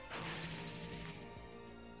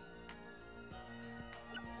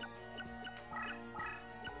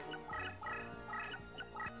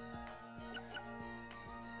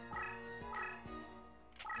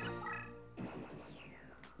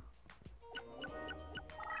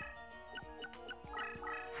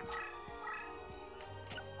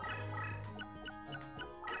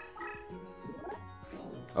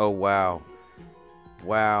 Oh, wow.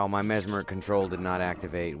 Wow, my Mesmeric control did not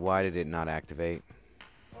activate. Why did it not activate?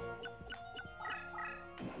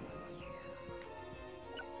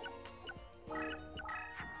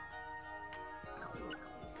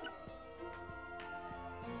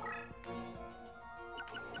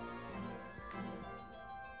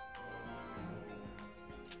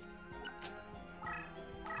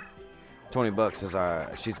 $20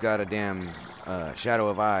 says she's got a damn Shadow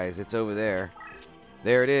of Eyes. It's over there.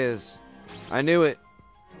 There it is. I knew it.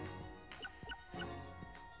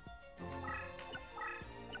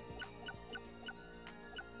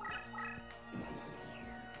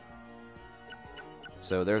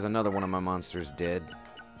 So there's another one of my monsters dead.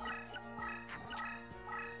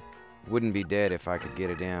 Wouldn't be dead if I could get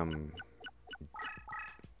a damn...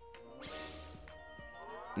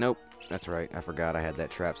 Nope, that's right. I forgot I had that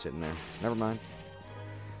trap sitting there. Never mind.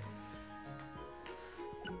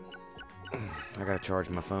 I gotta charge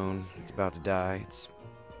my phone. It's about to die.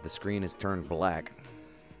 The screen has turned black.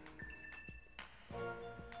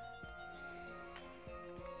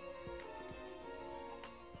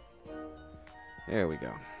 There we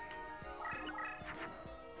go.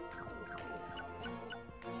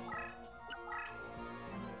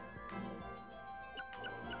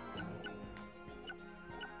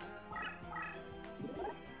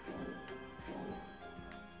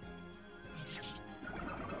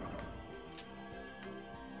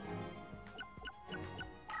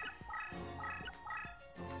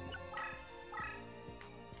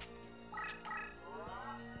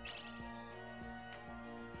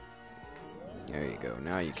 There you go.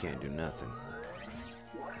 Now you can't do nothing.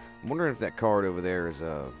 I'm wondering if that card over there is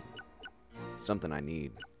something I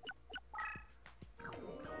need.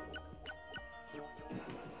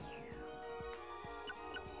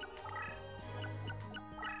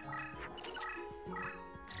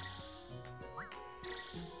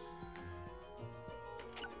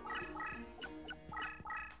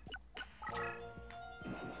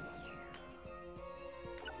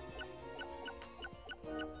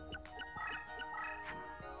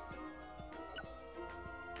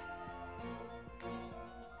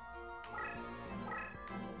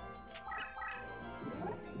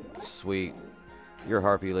 Sweet. Your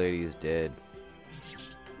harpy lady is dead.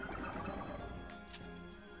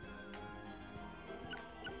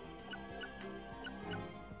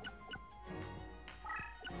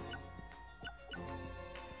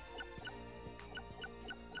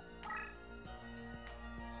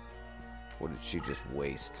 What did she just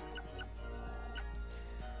waste?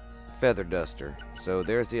 Feather Duster. So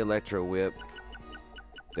there's the Electro Whip.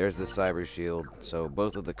 There's the Cyber Shield. So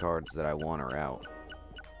both of the cards that I want are out.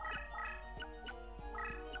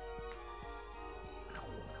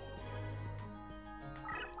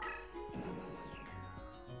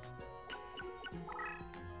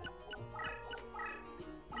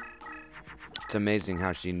 It's amazing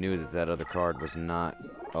how she knew that that other card was not...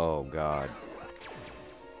 Oh, God.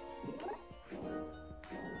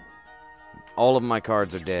 All of my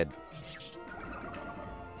cards are dead.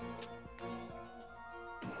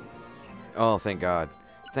 Oh, thank God.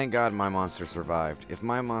 Thank God my monster survived. If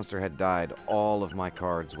my monster had died, all of my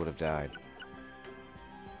cards would have died.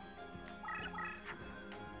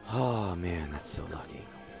 Oh, man, that's so lucky.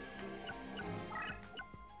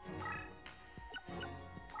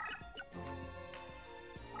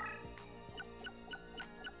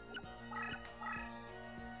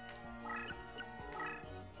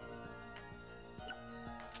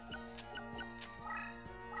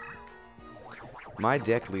 My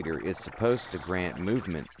deck leader is supposed to grant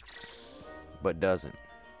movement, but doesn't.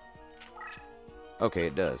 Okay,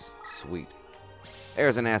 it does. Sweet.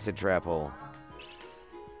 There's an acid trap hole.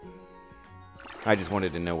 I just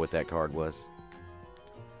wanted to know what that card was.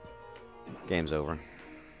 Game's over.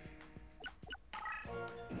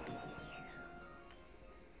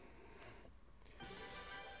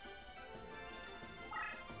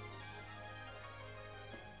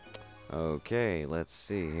 Okay, let's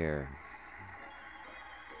see here.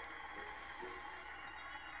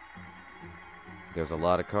 There's a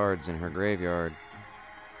lot of cards in her graveyard.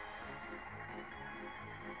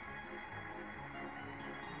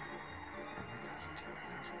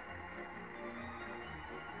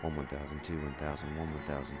 One 1,000, two 1,000, one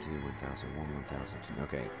 1,000, two 1,000, one 1,000.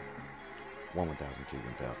 Okay. 1 1,000, two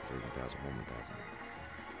 1,000, three 1,000, one 1,000.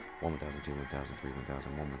 1 1,000, two 1,000, three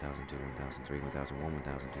 1,000, one 1,000, two 1,000, three 1,000, one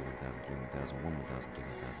 1,000, two 1,000, three 1,000, one 1,000, two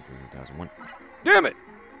 1,000, three 1,000, one. Damn it!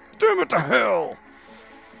 Damn it to hell!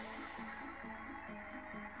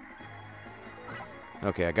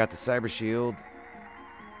 Okay, I got the Cyber Shield.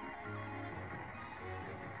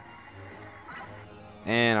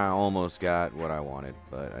 And I almost got what I wanted,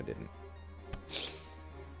 but I didn't.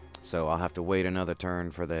 So I'll have to wait another turn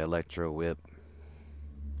for the Electro Whip.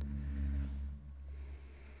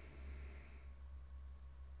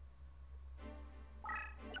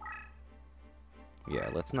 Yeah,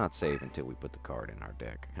 let's not save until we put the card in our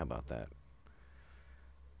deck. How about that?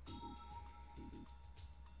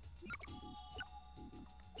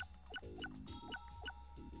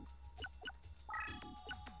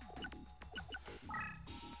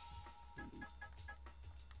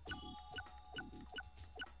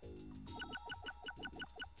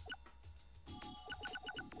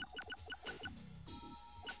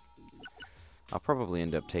 I'll probably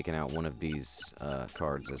end up taking out one of these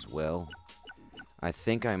cards as well. I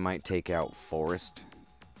think I might take out Forest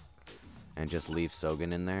and just leave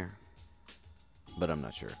Sogan in there, but I'm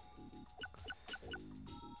not sure.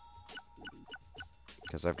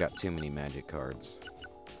 Because I've got too many magic cards.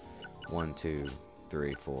 1, 2,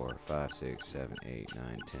 3, 4, 5, 6, 7, 8,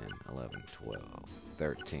 9, 10, 11, 12,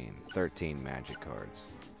 13. 13 magic cards.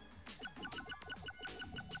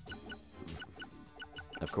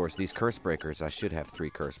 Of course, these Curse Breakers, I should have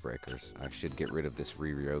 3 Curse Breakers. I should get rid of this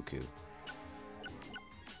Riryoku.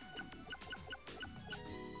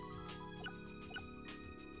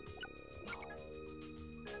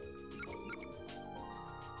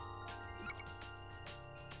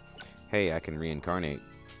 Hey, I can reincarnate.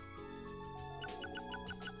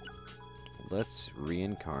 Let's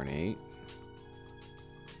reincarnate.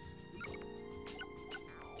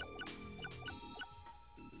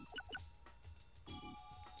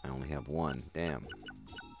 I only have 1. Damn.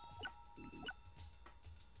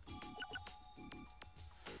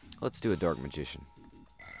 Let's do a Dark Magician.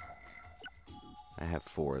 I have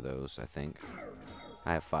 4 of those, I think.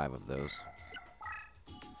 I have 5 of those.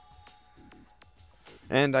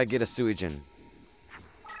 And I get a Suijin.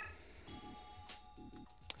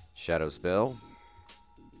 Shadow Spell.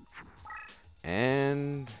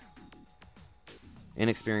 And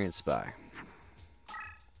Inexperienced Spy.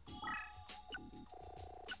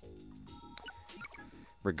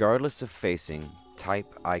 Regardless of facing,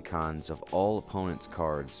 type icons of all opponents'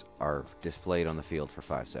 cards are displayed on the field for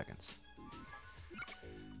 5 seconds.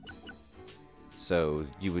 So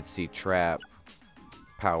you would see Trap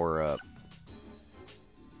power up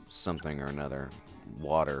something or another.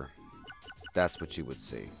 Water. That's what you would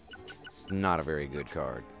see. It's not a very good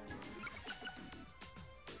card.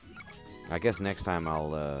 I guess next time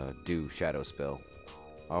I'll do Shadow Spell.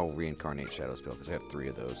 I'll reincarnate Shadow Spell because I have 3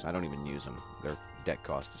 of those. I don't even use them. Their deck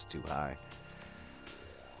cost is too high.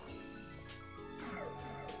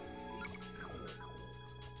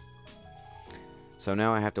 So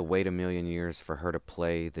now I have to wait a million years for her to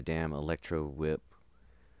play the damn Electro Whip.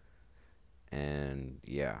 And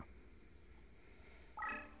yeah.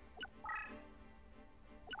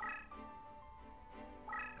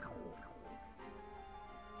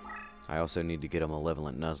 I also need to get a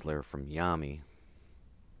Malevolent Nuzzler from Yami.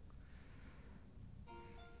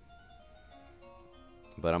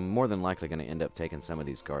 But I'm more than likely going to end up taking some of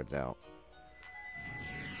these cards out.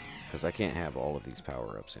 Because I can't have all of these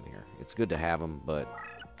power-ups in here. It's good to have them, but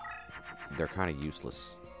they're kind of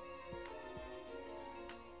useless.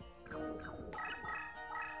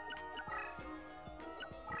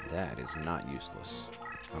 That is not useless.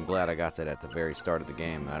 I'm glad I got that at the very start of the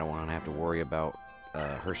game. I don't want to have to worry about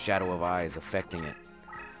her Shadow of Eyes affecting it.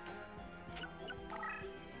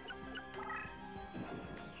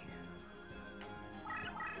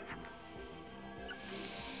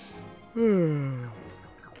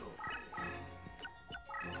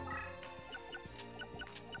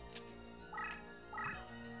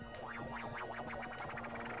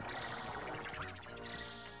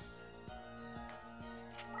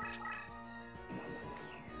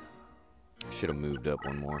 Should have moved up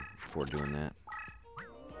one more before doing that.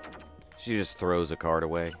 She just throws a card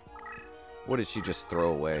away. What did she just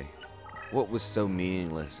throw away? What was so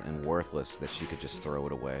meaningless and worthless that she could just throw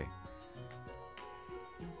it away?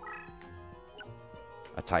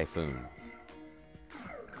 A Typhoon.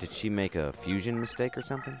 Did she make a fusion mistake or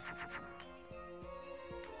something?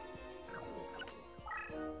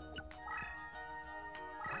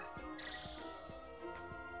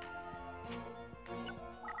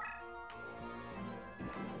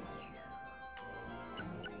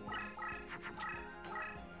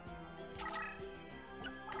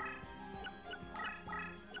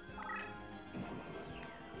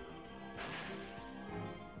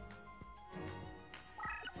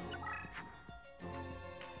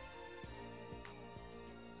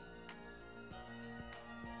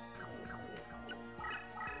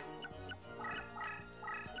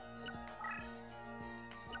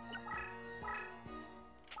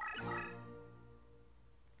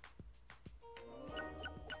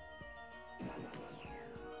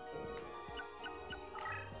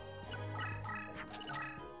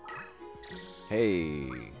 Hey,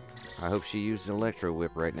 I hope she used an Electro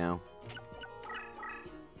Whip right now.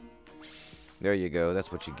 There you go, that's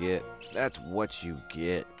what you get. That's what you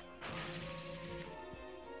get.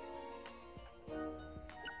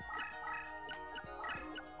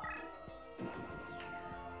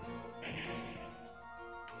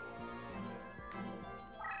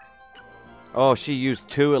 Oh, she used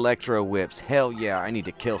 2 Electro Whips. Hell yeah, I need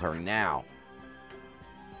to kill her now.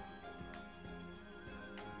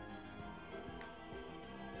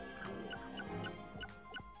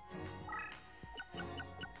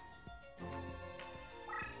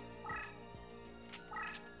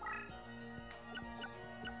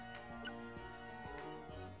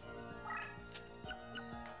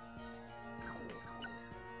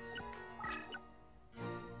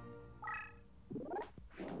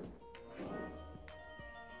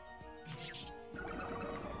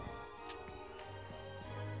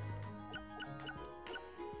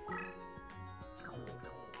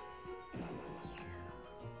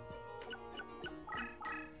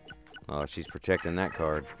 Oh, she's protecting that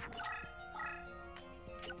card.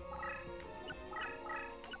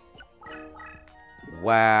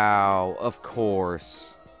 Wow, of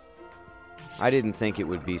course. I didn't think it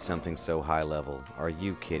would be something so high level. Are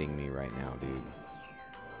you kidding me right now, dude?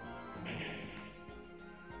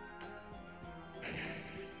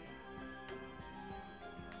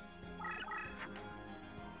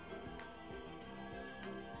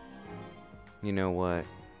 You know what?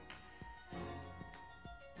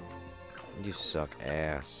 You suck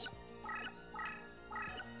ass.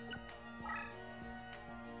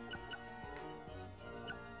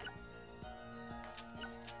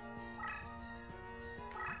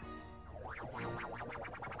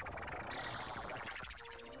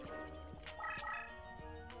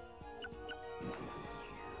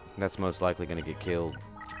 That's most likely going to get killed.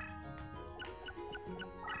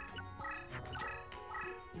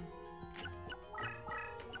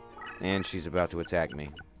 And she's about to attack me.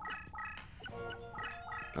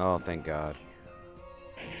 Oh, thank God.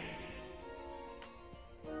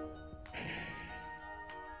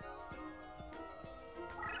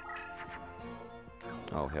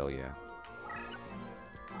 Oh, hell yeah.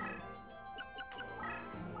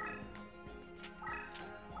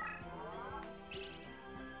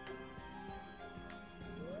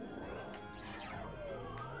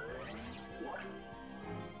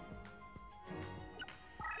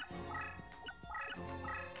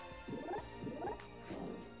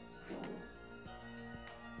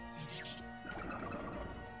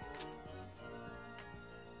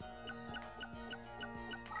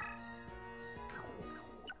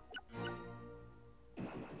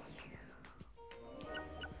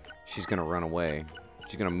 She's gonna run away.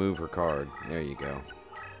 She's gonna move her card. There you go.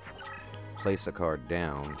 Place a card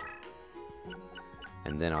down.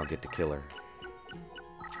 And then I'll get to kill her.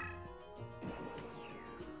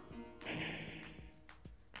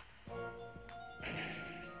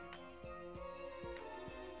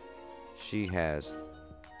 She has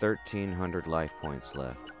 1,300 life points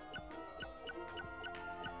left.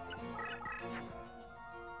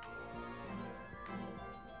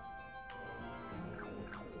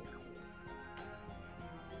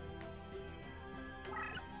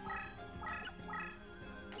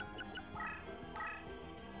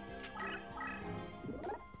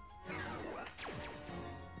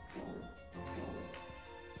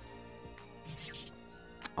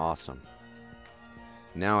 Awesome.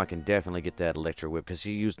 Now I can definitely get that Electro Whip because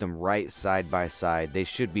she used them right side by side. They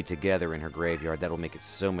should be together in her graveyard. That'll make it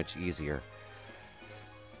so much easier.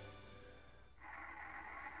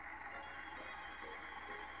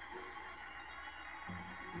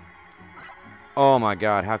 Oh my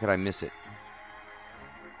god, how could I miss it?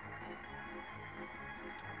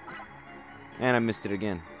 And I missed it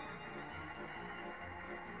again.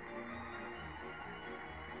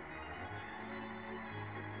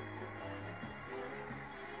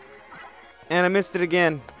 And I missed it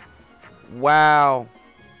again. Wow.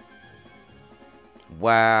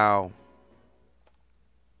 Wow.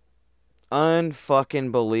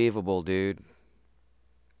 Unfucking believable, dude.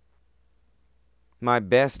 My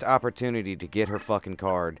best opportunity to get her fucking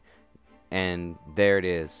card. And there it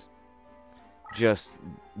is. Just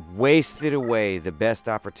wasted away the best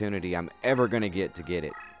opportunity I'm ever gonna get to get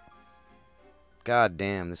it. God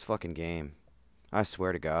damn, this fucking game. I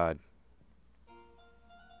swear to God.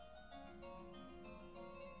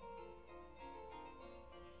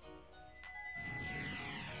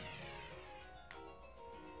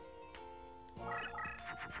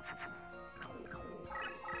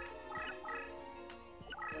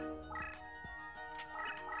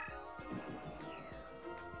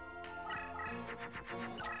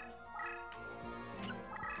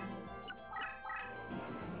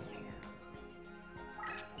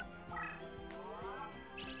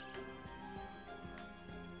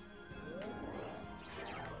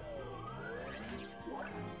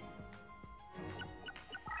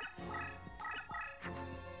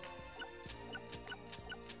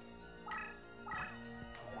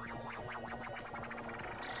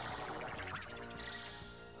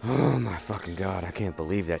 Oh my fucking god, I can't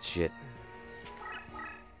believe that shit.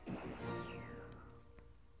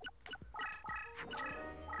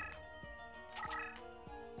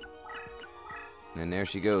 And there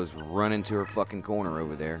she goes, running to her fucking corner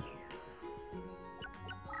over there.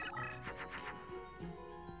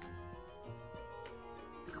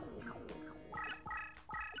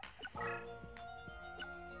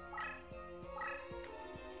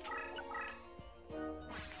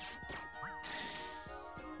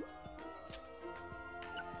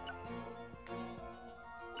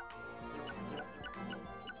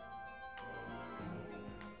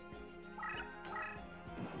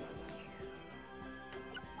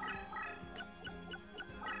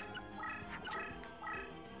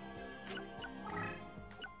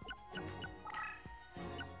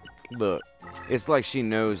 Look, it's like she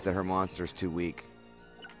knows that her monster's too weak.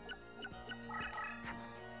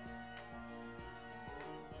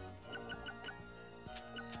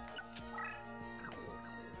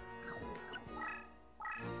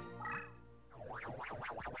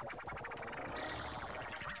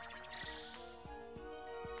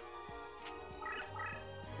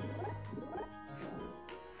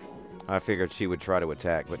 I figured she would try to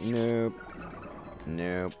attack, but nope.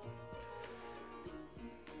 Nope.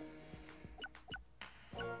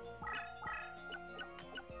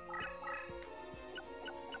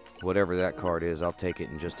 Whatever that card is, I'll take it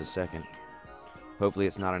in just a second. Hopefully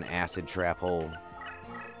it's not an acid trap hole.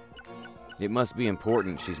 It must be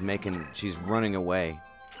important. She's running away.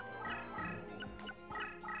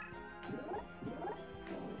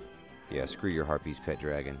 Yeah, screw your Harpy's pet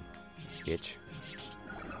dragon, bitch.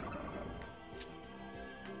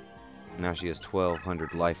 Now she has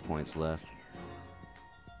 1,200 life points left.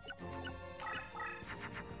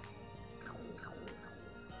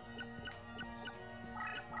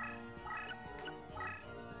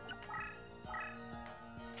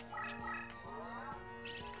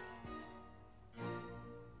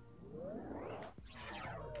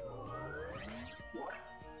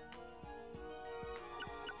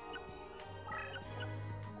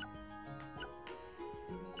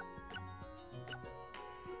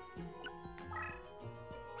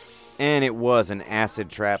 And it was an acid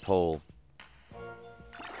trap hole.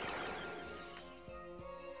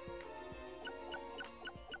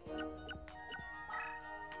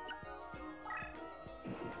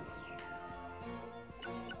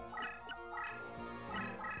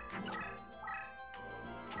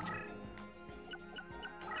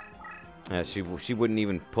 She wouldn't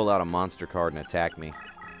even pull out a monster card and attack me.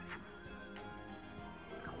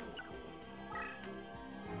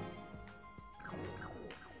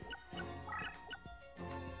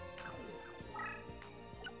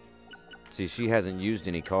 See, she hasn't used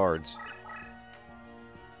any cards.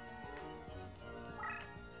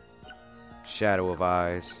 Shadow of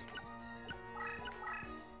Eyes.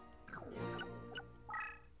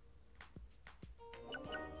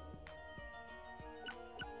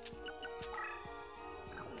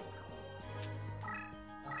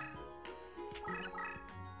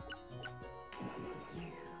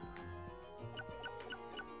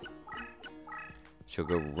 She'll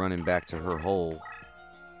go running back to her hole.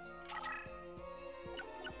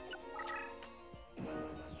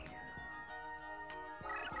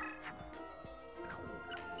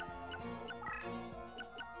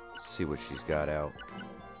 See what she's got out.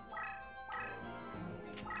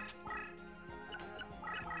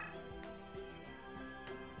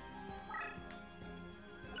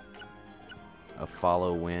 A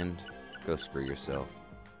Follow Wind. Go screw yourself.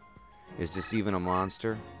 Is this even a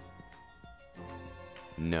monster?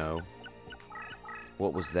 No.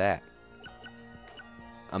 What was that?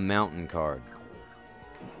 A mountain card.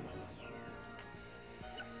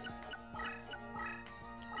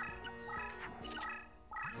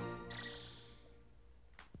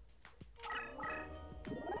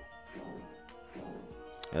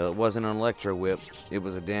 It wasn't an Electro Whip. It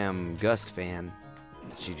was a damn Gust Fan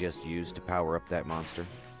that she just used to power up that monster.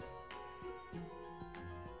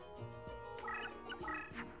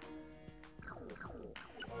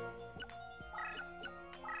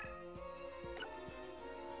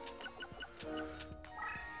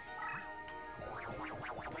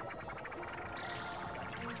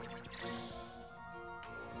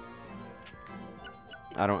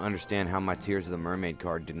 I don't understand how my Tears of the Mermaid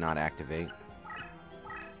card did not activate.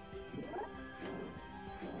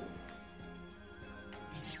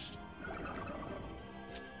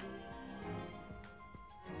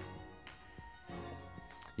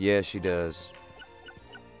 Yeah, she does.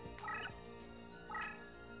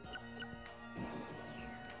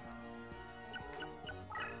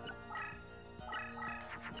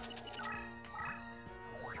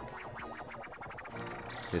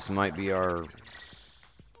 This might be our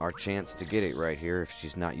chance to get it right here if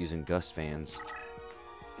she's not using Gust Fans.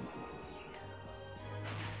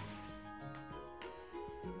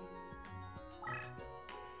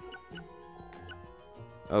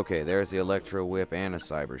 Okay, there's the Electro Whip and a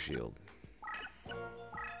Cyber Shield.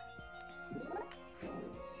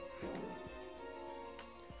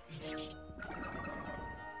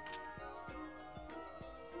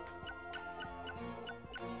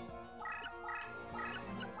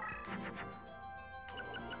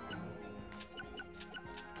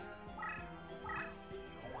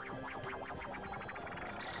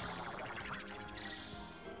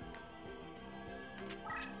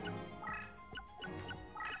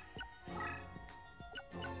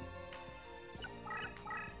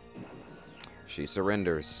 She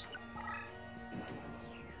surrenders.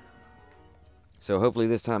 So hopefully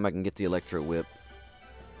this time I can get the Electro Whip.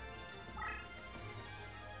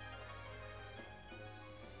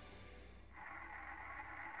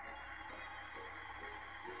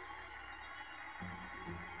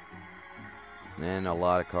 And a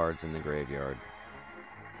lot of cards in the graveyard.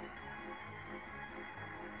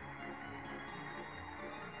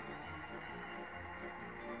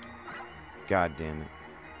 God damn it.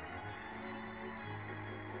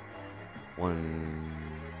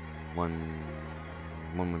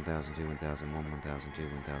 1,000, 2, 1,000, 1,000, 2,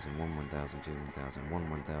 1,000, 1,000, 2, 1,000,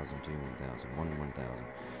 1,000, 2, 1,000, 1,000.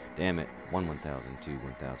 Damn it. 1,000, 2,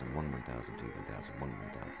 1,000, 1,000, 2, 1,000,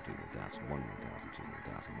 1,000, 2, 1,000, 1,000, 2,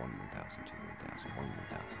 1,000, 1,000, 2, 1,000,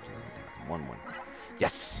 1,000, 2, 1,000, 1,000.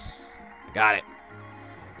 Yes! I got it.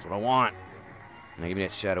 That's what I want. Now give me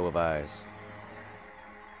that Shadow of Eyes.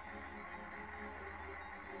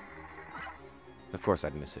 Of course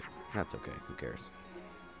I'd miss it. That's okay. Who cares?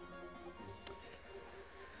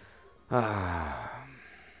 Ah.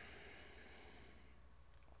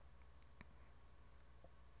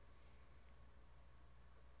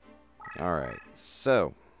 All right.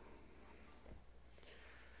 So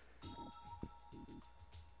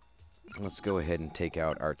let's go ahead and take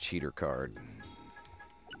out our cheater card.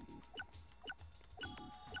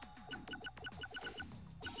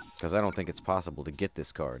 Because I don't think it's possible to get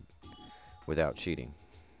this card without cheating.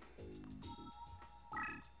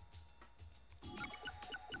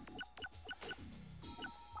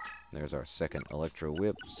 There's our second Electro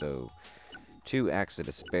Whip. So 2 Axe of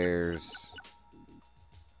Despairs,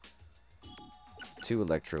 2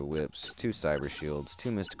 Electro Whips, 2 Cyber Shields,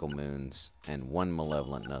 2 Mystical Moons, and 1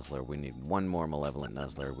 Malevolent Nuzzler. We need 1 more Malevolent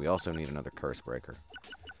Nuzzler. We also need another Curse Breaker.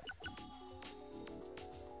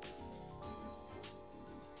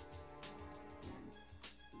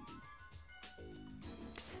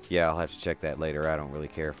 Yeah, I'll have to check that later. I don't really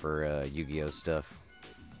care for Yu-Gi-Oh stuff.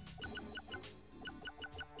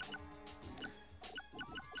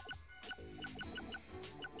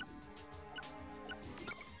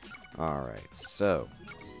 Alright, so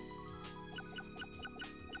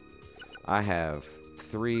I have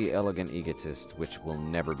 3 Elegant Egotist, which will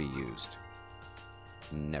never be used.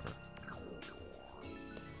 Never.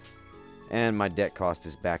 And my deck cost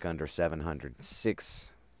is back under 700.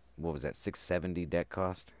 What was that, 670 deck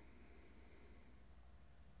cost?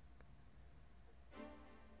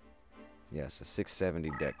 Yes, a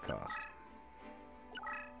 670 deck cost.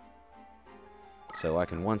 So I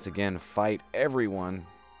can once again fight everyone.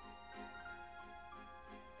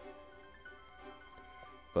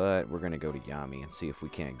 But we're going to go to Yami and see if we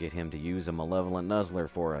can't get him to use a Malevolent Nuzzler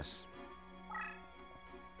for us.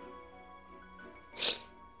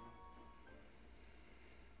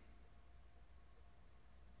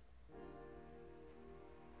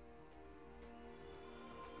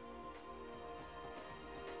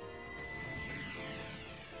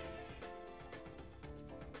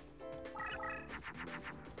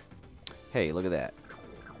 Hey, look at that.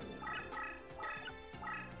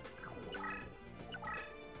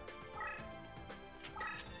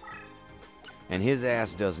 And his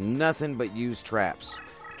ass does nothing but use traps.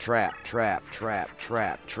 Trap, trap, trap,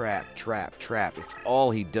 trap, trap, trap, trap. It's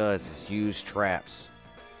all he does is use traps.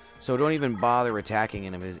 So don't even bother attacking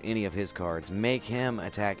any of his cards. Make him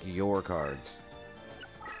attack your cards.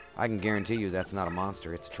 I can guarantee you that's not a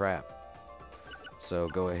monster, it's a trap. So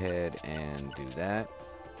go ahead and do that.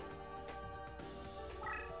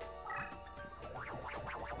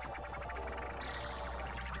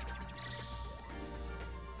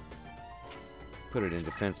 Put it in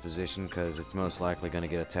defense position because it's most likely going to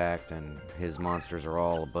get attacked, and his monsters are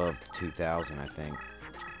all above 2,000, I think.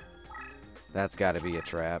 That's got to be a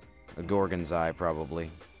trap. A Gorgon's Eye,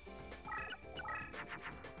 probably.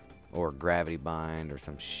 Or Gravity Bind, or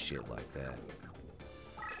some shit like that.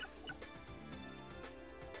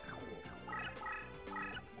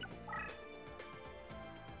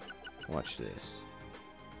 Watch this.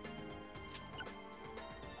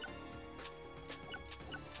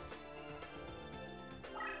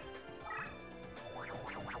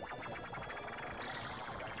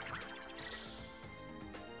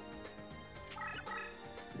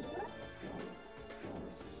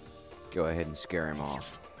 Go ahead and scare him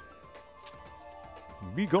off.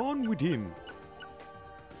 Be gone with him.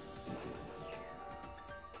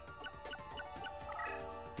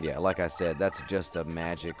 Yeah, like I said, that's just a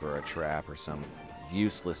magic or a trap or some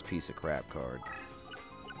useless piece of crap card.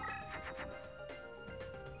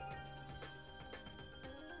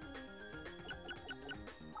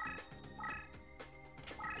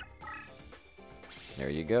 There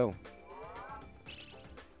you go.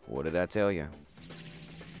 What did I tell you?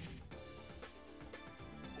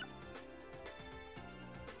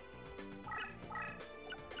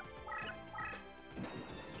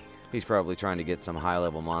 He's probably trying to get some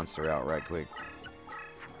high-level monster out right quick.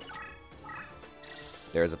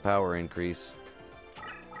 There's a power increase.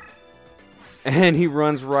 And he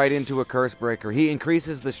runs right into a Curse Breaker. He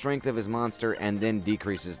increases the strength of his monster and then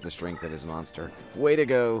decreases the strength of his monster. Way to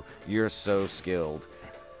go. You're so skilled.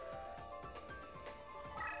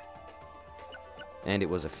 And it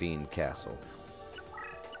was a Fiend Castle.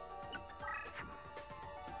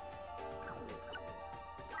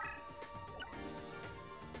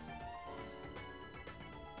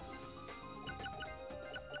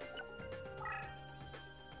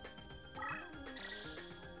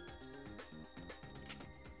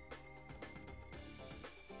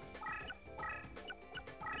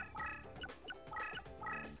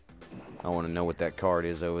 I want to know what that card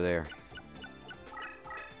is over there.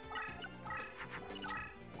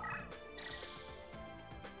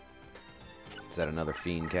 Is that another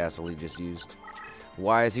Fiend Castle he just used?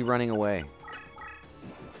 Why is he running away?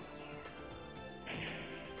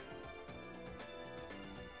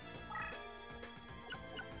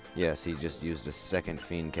 Yes, he just used a second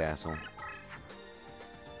Fiend Castle.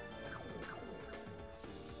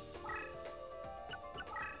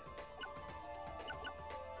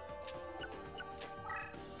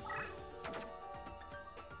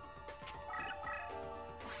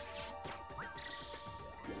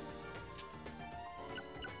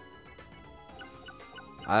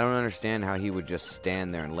 I don't understand how he would just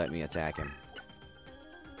stand there and let me attack him.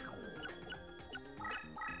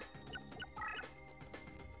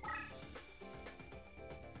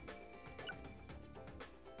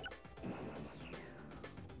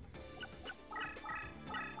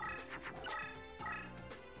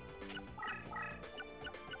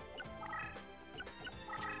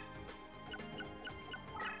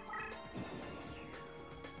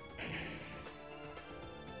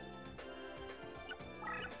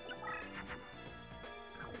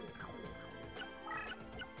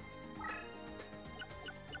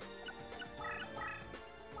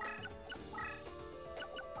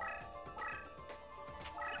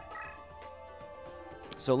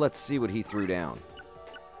 So let's see what he threw down.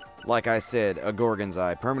 Like I said, a Gorgon's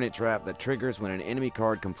Eye. Permanent trap that triggers when an enemy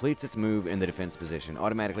card completes its move in the defense position.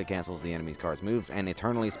 Automatically cancels the enemy's card's moves and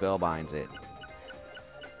eternally spellbinds it.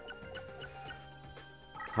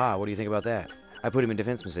 Ha, what do you think about that? I put him in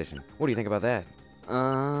defense position. What do you think about that?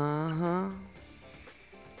 Uh-huh.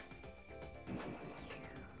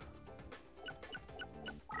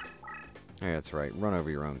 Yeah, that's right. Run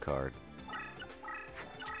over your own card.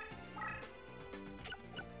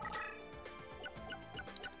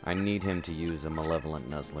 I need him to use a Malevolent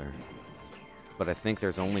Nuzzler. But I think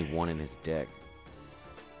there's only one in his deck.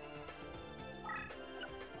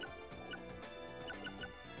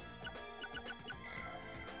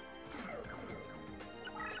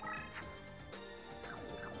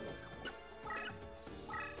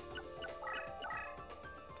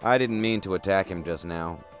 I didn't mean to attack him just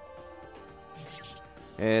now.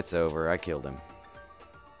 It's over. I killed him.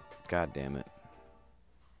 God damn it.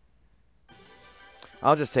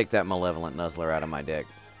 I'll just take that Malevolent Nuzzler out of my deck.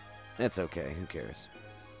 It's okay. Who cares?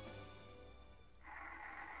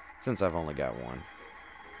 Since I've only got one.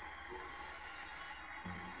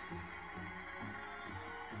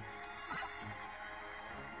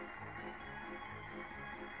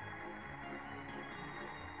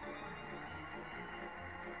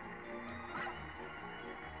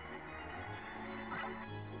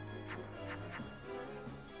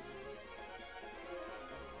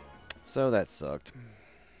 So that sucked.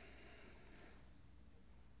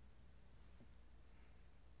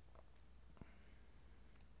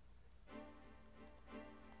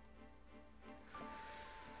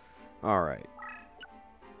 Alright.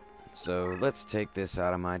 So let's take this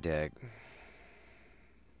out of my deck.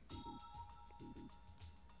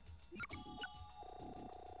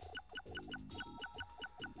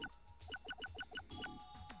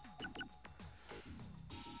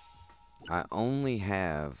 I only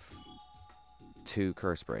have 2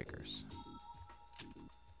 Curse Breakers.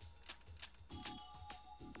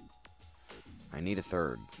 I need a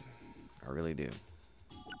third. I really do.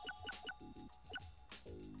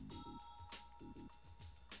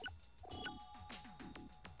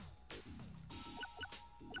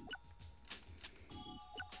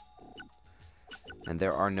 And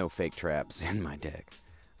there are no fake traps in my deck.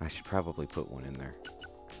 I should probably put one in there.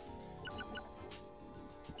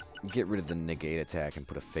 Get rid of the negate attack and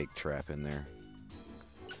put a fake trap in there.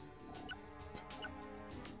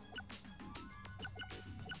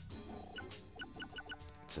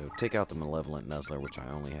 So take out the Malevolent Nuzzler, which I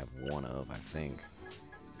only have one of, I think.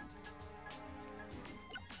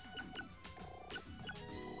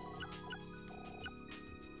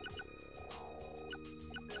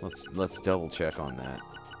 Let's double check on that.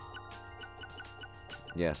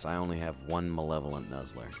 Yes, I only have one Malevolent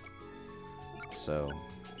Nuzzler. So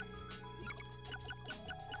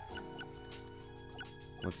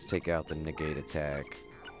let's take out the negate attack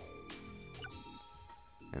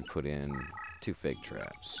and put in 2 fake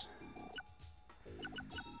traps.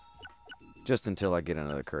 Just until I get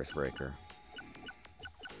another Curse Breaker.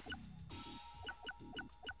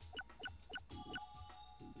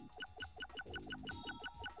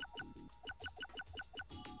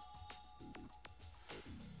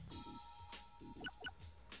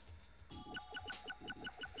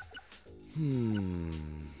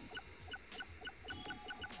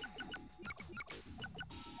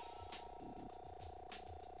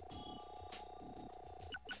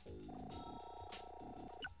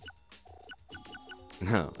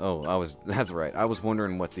 Oh, that's right. I was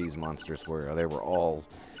wondering what these monsters were. They were all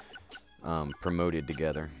promoted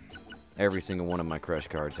together. Every single one of my Crush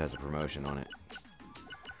cards has a promotion on it.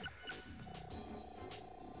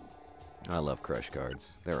 I love Crush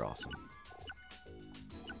cards. They're awesome.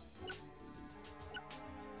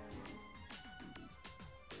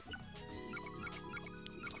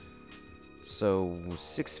 So,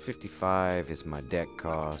 $6.55 is my deck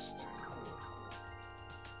cost.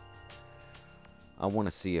 I want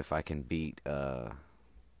to see if I can beat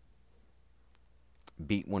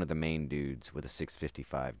beat one of the main dudes with a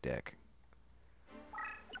 655 deck.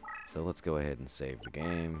 So let's go ahead and save the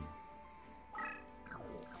game.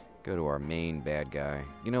 Go to our main bad guy.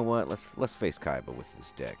 You know what? Let's face Kaiba with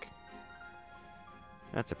this deck.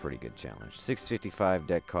 That's a pretty good challenge. 655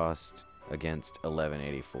 deck cost against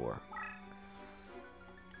 1184.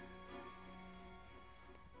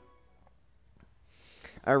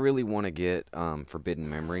 I really want to get Forbidden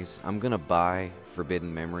Memories. I'm going to buy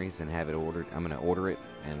Forbidden Memories and have it ordered. I'm going to order it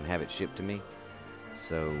and have it shipped to me.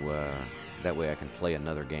 So that way I can play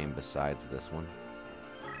another game besides this one.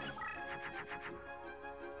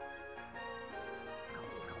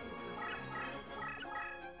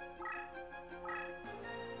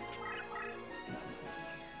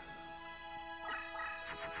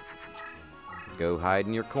 Go hide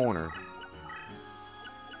in your corner.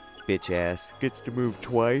 Bitch ass gets to move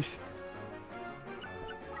twice.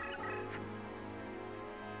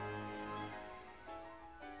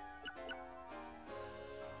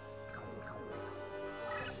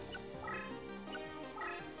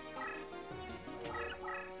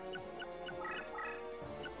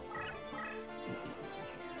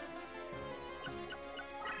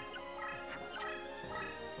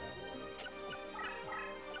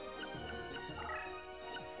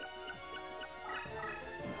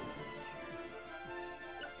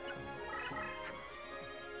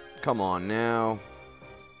 Come on now.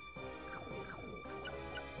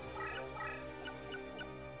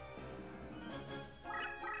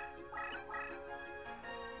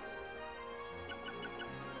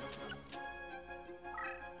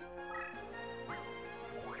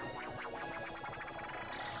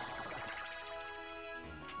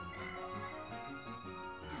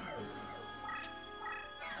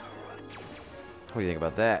 What do you think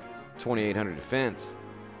about that? 2,800 defense.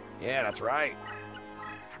 Yeah, that's right.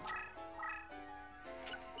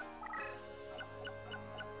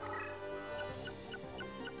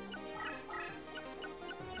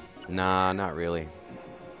 Nah, not really.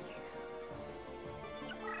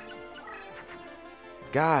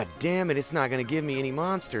 God damn it, it's not gonna give me any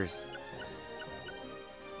monsters.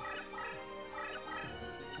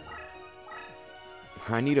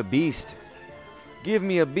 I need a beast. Give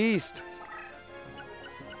me a beast.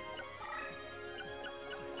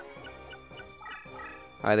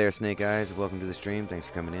 Hi there, Snake Eyes. Welcome to the stream. Thanks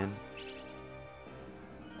for coming in.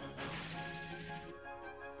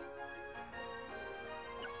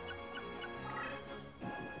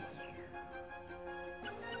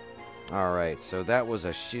 Alright, so that was a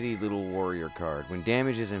shitty little warrior card. When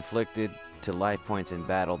damage is inflicted to life points in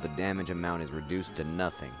battle, the damage amount is reduced to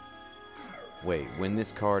nothing. Wait, when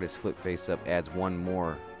this card is flipped face up, adds one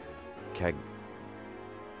more Kageningen.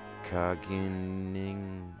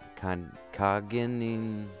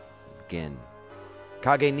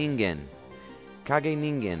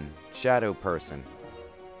 Kageningen. Shadow person.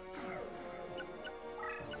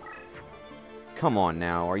 Come on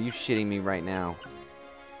now, are you shitting me right now?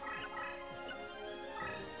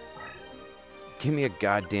 Give me a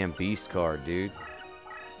goddamn beast card, dude.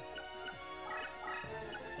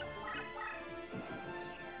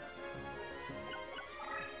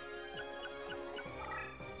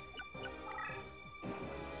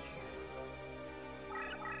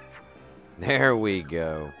 There we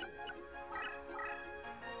go.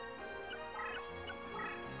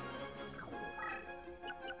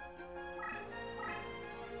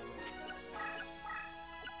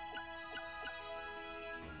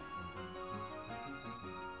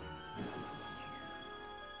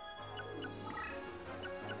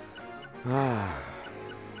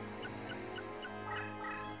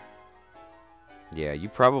 Yeah, you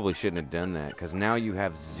probably shouldn't have done that, because now you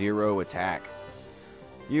have 0 attack.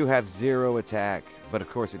 You have 0 attack, but of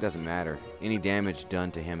course it doesn't matter. Any damage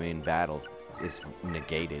done to him in battle is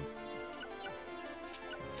negated.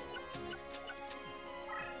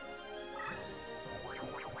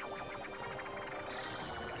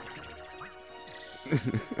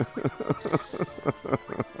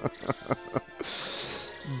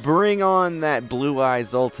 Bring on that Blue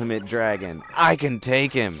Eyes Ultimate Dragon. I can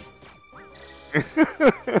take him.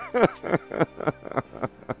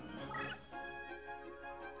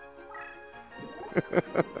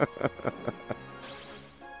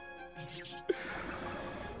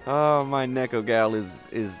 Oh, my Neko Gal is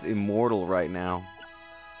immortal right now.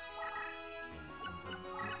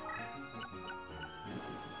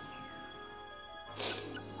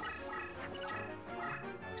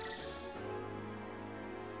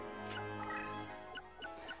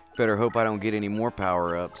 Better hope I don't get any more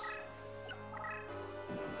power-ups.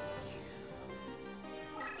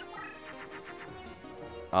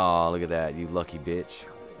 Oh, look at that, you lucky bitch.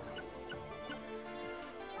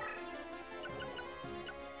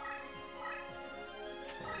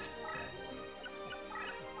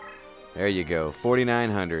 There you go.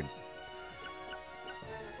 4,900.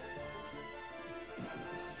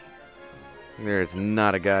 There's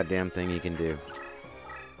not a goddamn thing he can do.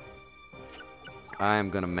 I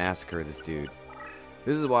am going to massacre this dude.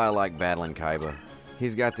 This is why I like battling Kaiba.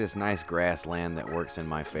 He's got this nice grassland that works in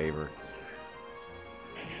my favor.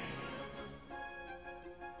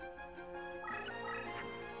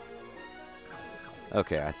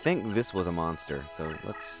 Okay, I think this was a monster, so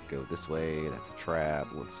let's go this way. That's a trap.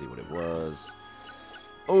 Let's see what it was.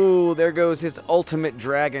 Oh, there goes his ultimate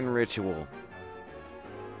dragon ritual.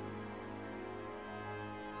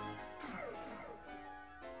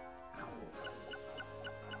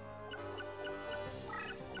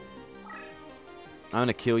 I'm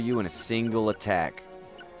gonna kill you in a single attack.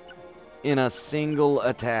 In a single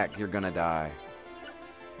attack, you're gonna die.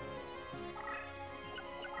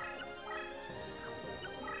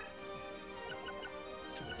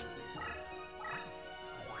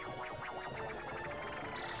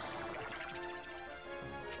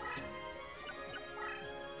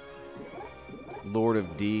 Lord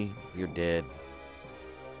of D, you're dead.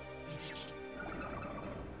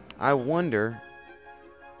 I wonder...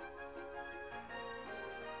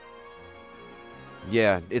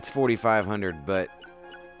 Yeah, it's 4,500, but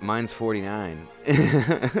mine's 49.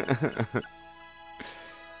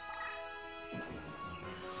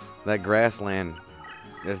 That grassland,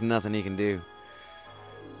 there's nothing he can do.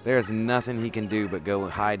 There's nothing he can do but go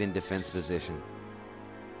hide in defense position.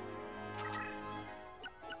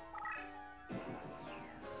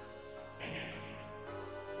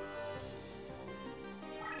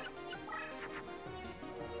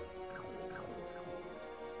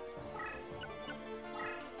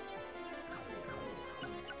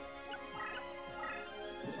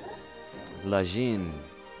 Lajin,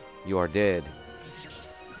 you are dead.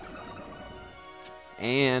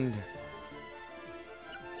 And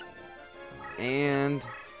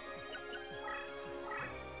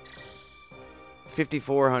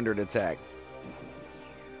 5,400 attack.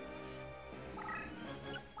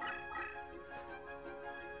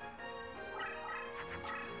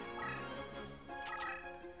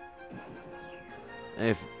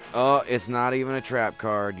 It's not even a trap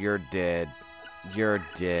card. You're dead. You're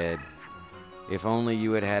dead. If only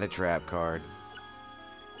you had had a trap card.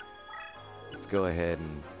 Let's go ahead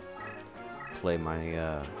and play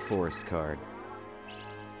my forest card.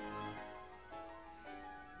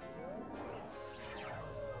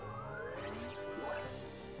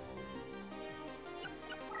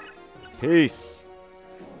 Peace.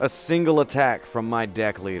 A single attack from my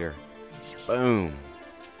deck leader. Boom.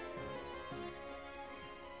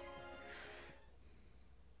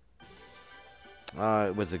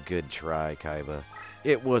 It was a good try, Kaiba.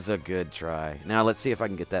 It was a good try. Now let's see if I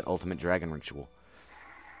can get that ultimate dragon ritual.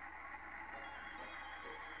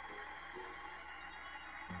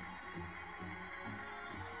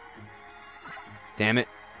 Damn it.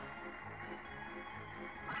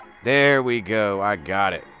 There we go. I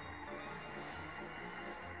got it.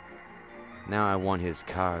 Now I want his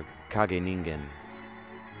Kage Ningen.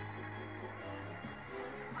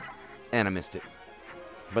 And I missed it.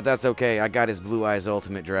 But that's okay. I got his Blue Eyes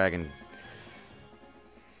Ultimate Dragon.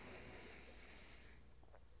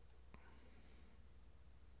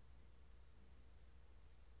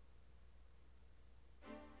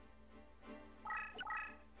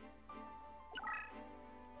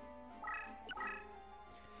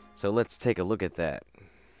 So let's take a look at that.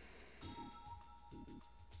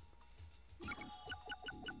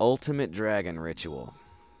 Ultimate Dragon Ritual.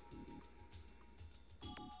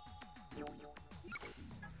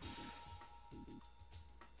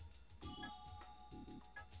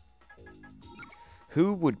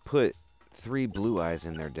 Who would put 3 Blue Eyes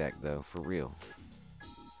in their deck, though, for real?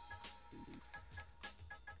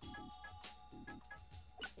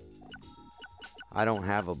 I don't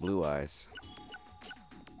have a Blue Eyes.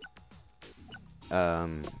 I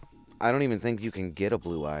don't even think you can get a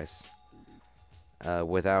Blue Eyes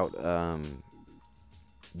without,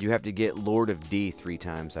 you have to get Lord of D 3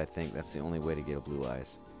 times, I think. That's the only way to get a Blue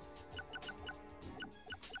Eyes.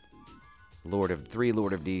 3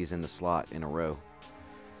 Lord of Ds in the slot in a row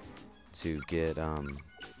to get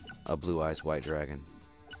a Blue Eyes White Dragon.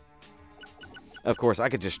 Of course, I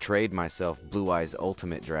could just trade myself Blue Eyes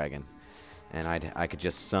Ultimate Dragon, and I could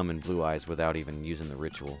just summon Blue Eyes without even using the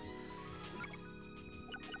ritual.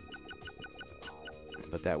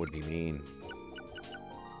 But that would be mean.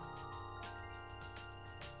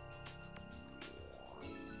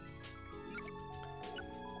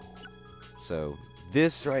 So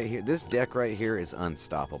this right here, this deck right here is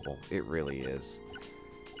unstoppable. It really is.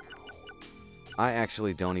 I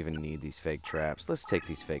actually don't even need these fake traps. Let's take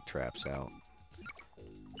these fake traps out.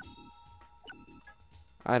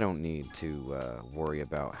 I don't need to worry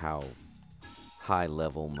about how high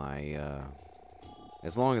level my...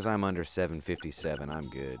 as long as I'm under 757, I'm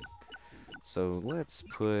good. So let's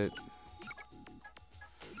put...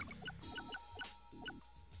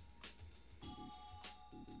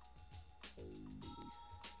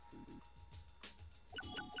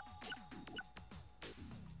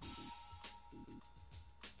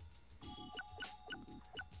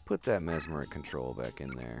 Put that mesmeric control back in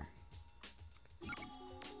there.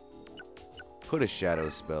 Put a shadow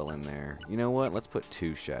spell in there. You know what? Let's put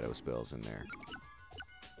 2 shadow spells in there.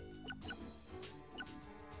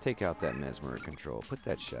 Take out that mesmeric control. Put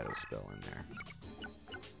that shadow spell in there.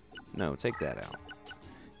 No, take that out.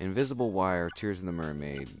 Invisible Wire, Tears of the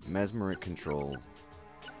Mermaid, mesmeric control.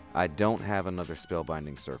 I don't have another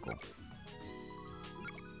spellbinding circle.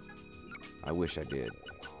 I wish I did.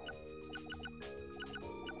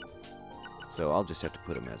 So I'll just have to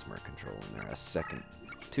put a mesmeric control in there. A second.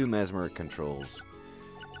 2 mesmeric controls.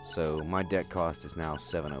 So my deck cost is now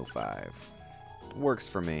 705. Works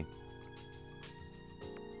for me.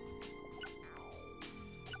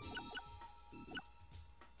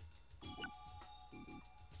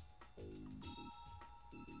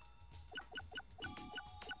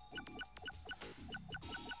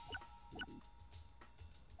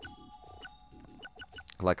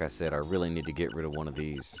 Like I said, I really need to get rid of one of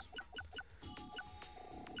these.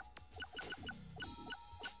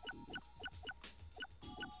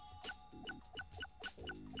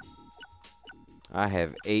 I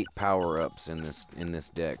have 8 power-ups in this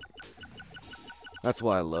deck. That's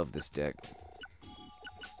why I love this deck.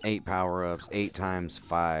 8 power-ups, 8 times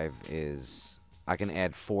 5 is... I can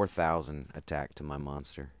add 4,000 attack to my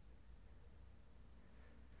monster.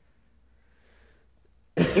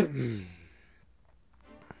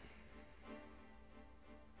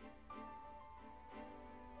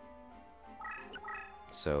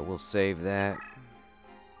 So we'll save that.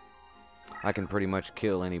 I can pretty much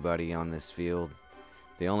kill anybody on this field.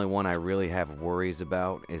 The only one I really have worries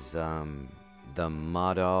about is the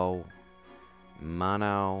Manawidun.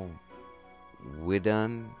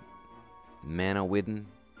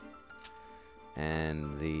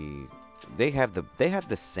 And they have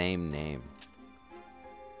the same name.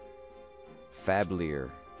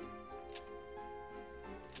 Fablier.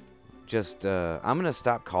 Just I'm gonna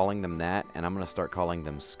stop calling them that, and I'm gonna start calling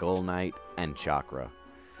them Skull Knight and Chakra.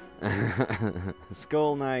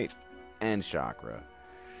 Skull Knight and Chakra.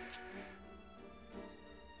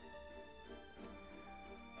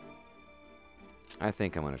 I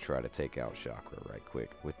think I'm going to try to take out Chakra right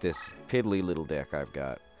quick with this piddly little deck I've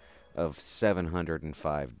got of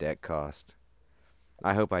 705 deck cost.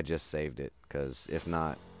 I hope I just saved it, because if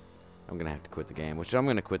not, I'm going to have to quit the game, which I'm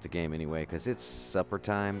going to quit the game anyway, because it's supper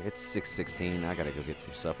time. It's 6:16. I got to go get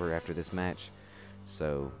some supper after this match,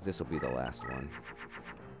 so this will be the last one.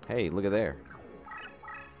 Hey, look at there.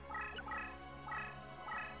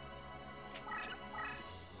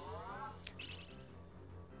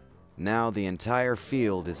 Now the entire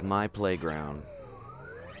field is my playground.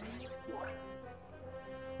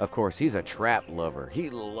 Of course, he's a trap lover. He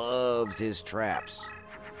loves his traps.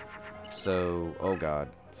 So, oh god.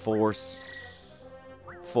 Force.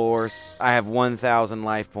 Force. I have 1,000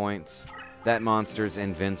 life points. That monster's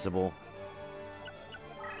invincible.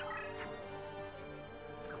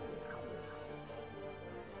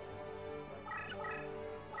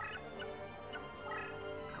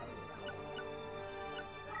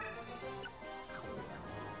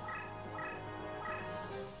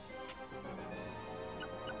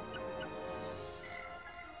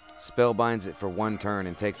 Spellbinds it for 1 turn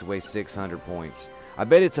and takes away 600 points. I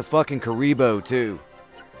bet it's a fucking Karibo, too.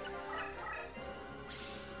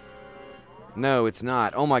 No, it's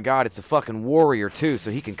not. Oh my god, it's a fucking warrior, too, so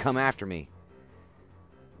he can come after me.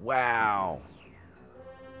 Wow.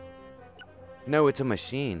 No, it's a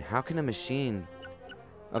machine. How can a machine...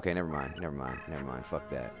 Okay, never mind. Never mind. Never mind. Fuck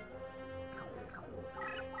that.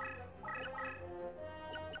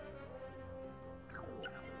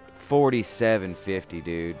 $47.50,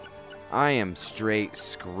 dude. I am straight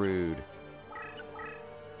screwed.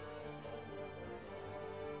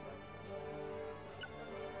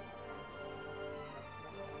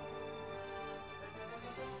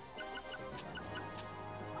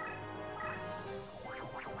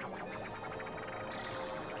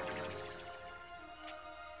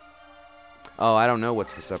 Oh, I don't know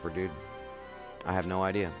what's for supper, dude. I have no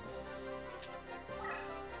idea.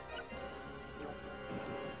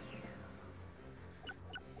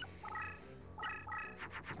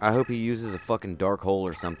 I hope he uses a fucking dark hole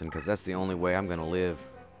or something, because that's the only way I'm gonna live.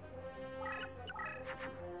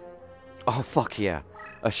 Oh, fuck yeah.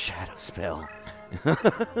 A shadow spell.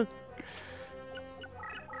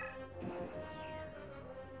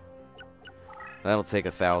 That'll take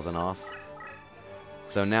 1,000 off.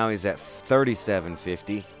 So now he's at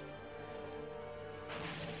 3750.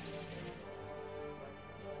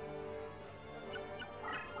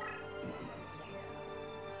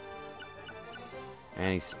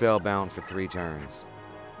 And he's spellbound for 3 turns.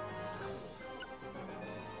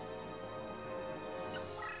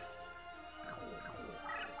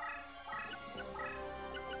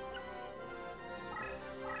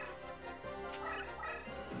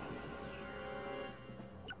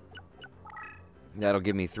 That'll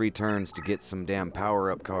give me 3 turns to get some damn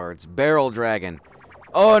power-up cards. Barrel Dragon.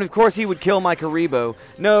 Oh, and of course he would kill my Karibo.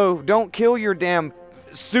 No, don't kill your damn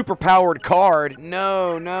super-powered card.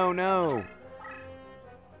 No, no, no.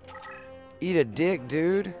 Eat a dick,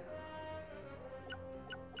 dude.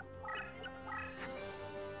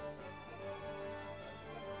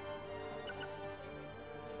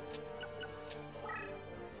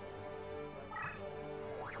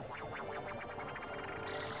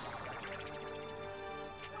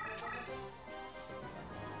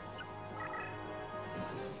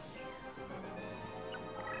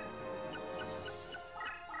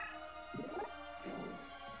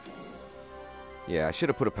 Yeah, I should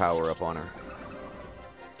have put a power-up on her.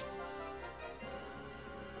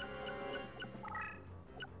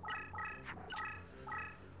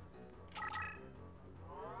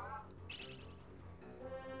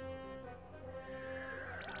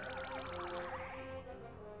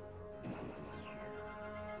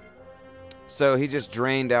 So he just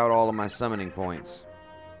drained out all of my summoning points.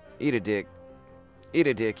 Eat a dick. Eat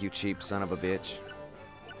a dick, you cheap son of a bitch.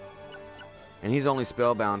 And he's only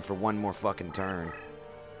spellbound for 1 more fucking turn.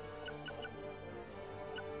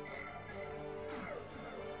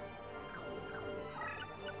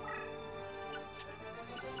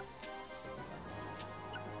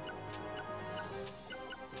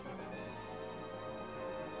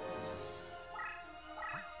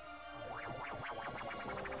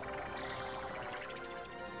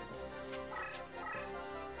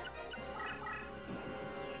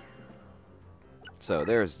 So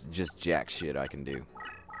there's just jack shit I can do.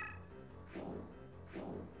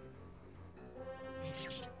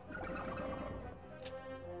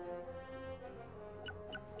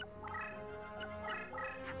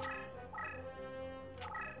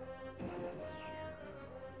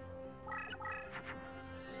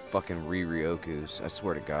 Fucking Ryokus, I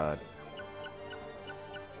swear to God.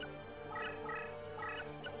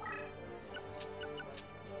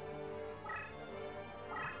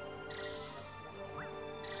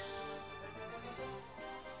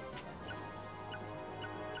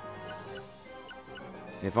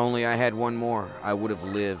 If only I had 1 more, I would have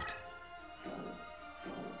lived.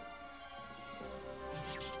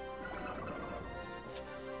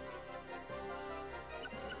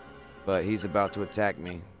 But he's about to attack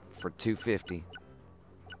me for 250.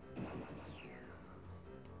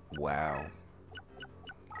 Wow.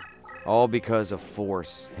 All because of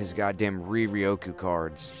Force, his goddamn Ryoku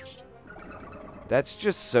cards. That's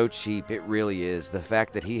just so cheap, it really is. The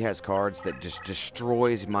fact that he has cards that just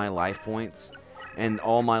destroys my life points, and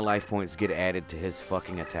all my life points get added to his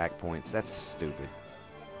fucking attack points. That's stupid.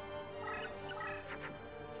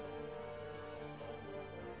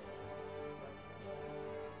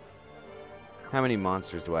 How many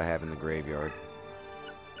monsters do I have in the graveyard?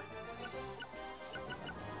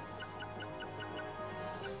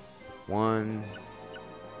 One,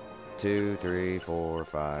 2, 3, 4,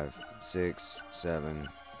 5, 6, 7,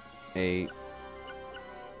 8,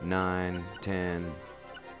 9, 10.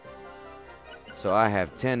 So I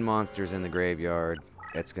have 10 monsters in the graveyard.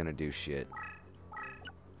 That's gonna do shit.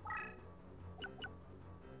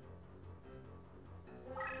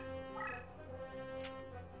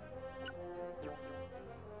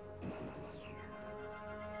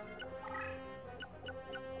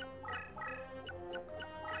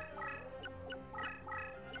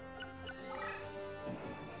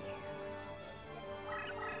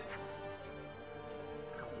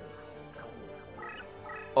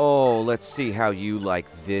 Oh, let's see how you like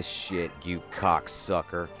this shit, you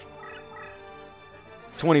cocksucker.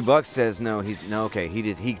 20 bucks says no, okay,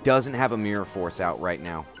 he doesn't have a Mirror Force out right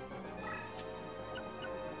now.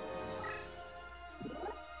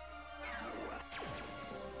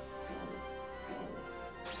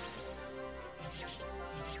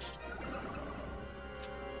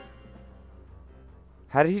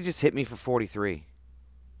 How did he just hit me for 43?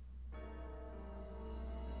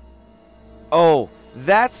 Oh,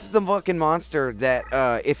 That's the fucking monster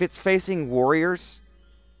that, if it's facing warriors...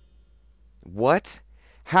 What?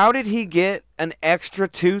 How did he get an extra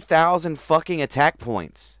 2,000 fucking attack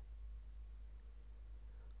points?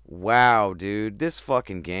 Wow, dude. This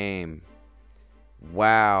fucking game.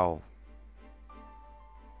 Wow.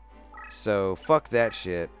 So, fuck that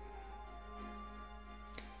shit.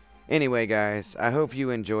 Anyway, guys, I hope you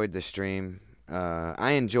enjoyed the stream.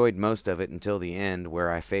 I enjoyed most of it until the end, where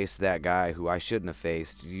I faced that guy who I shouldn't have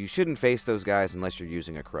faced. You shouldn't face those guys unless you're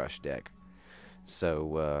using a crush deck.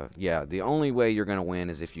 So, yeah, the only way you're going to win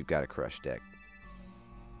is if you've got a crush deck.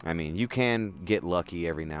 I mean, you can get lucky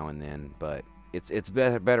every now and then, but it's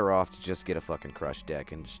better off to just get a fucking crush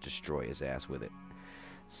deck and just destroy his ass with it.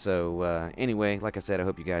 So, anyway, like I said, I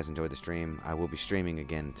hope you guys enjoyed the stream. I will be streaming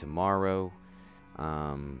again tomorrow.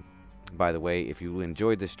 By the way, if you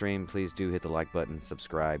enjoyed the stream, please do hit the like button,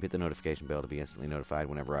 subscribe, hit the notification bell to be instantly notified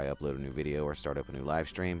whenever I upload a new video or start up a new live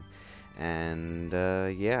stream. And,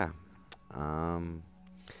 yeah.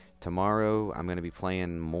 Tomorrow I'm going to be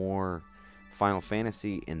playing more Final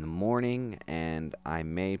Fantasy in the morning, and I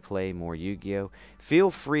may play more Yu-Gi-Oh!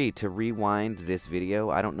 Feel free to rewind this video.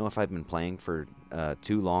 I don't know if I've been playing for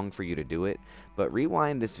too long for you to do it, but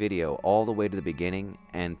rewind this video all the way to the beginning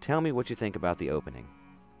and tell me what you think about the opening.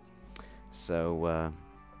 So,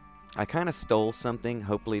 I kind of stole something.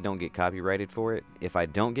 Hopefully don't get copyrighted for it. If I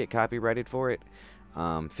don't get copyrighted for it,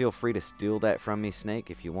 feel free to steal that from me, Snake,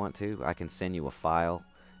 if you want to. I can send you a file.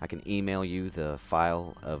 I can email you the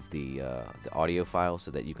file of the audio file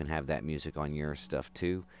so that you can have that music on your stuff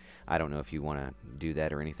too. I don't know if you want to do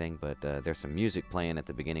that or anything, but there's some music playing at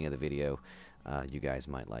the beginning of the video. You guys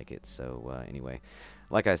might like it. So anyway,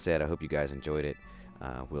 like I said, I hope you guys enjoyed it.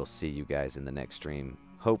 We'll see you guys in the next stream.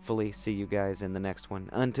 Hopefully see you guys in the next one.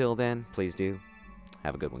 Until then, please do.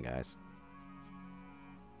 Have a good one, guys.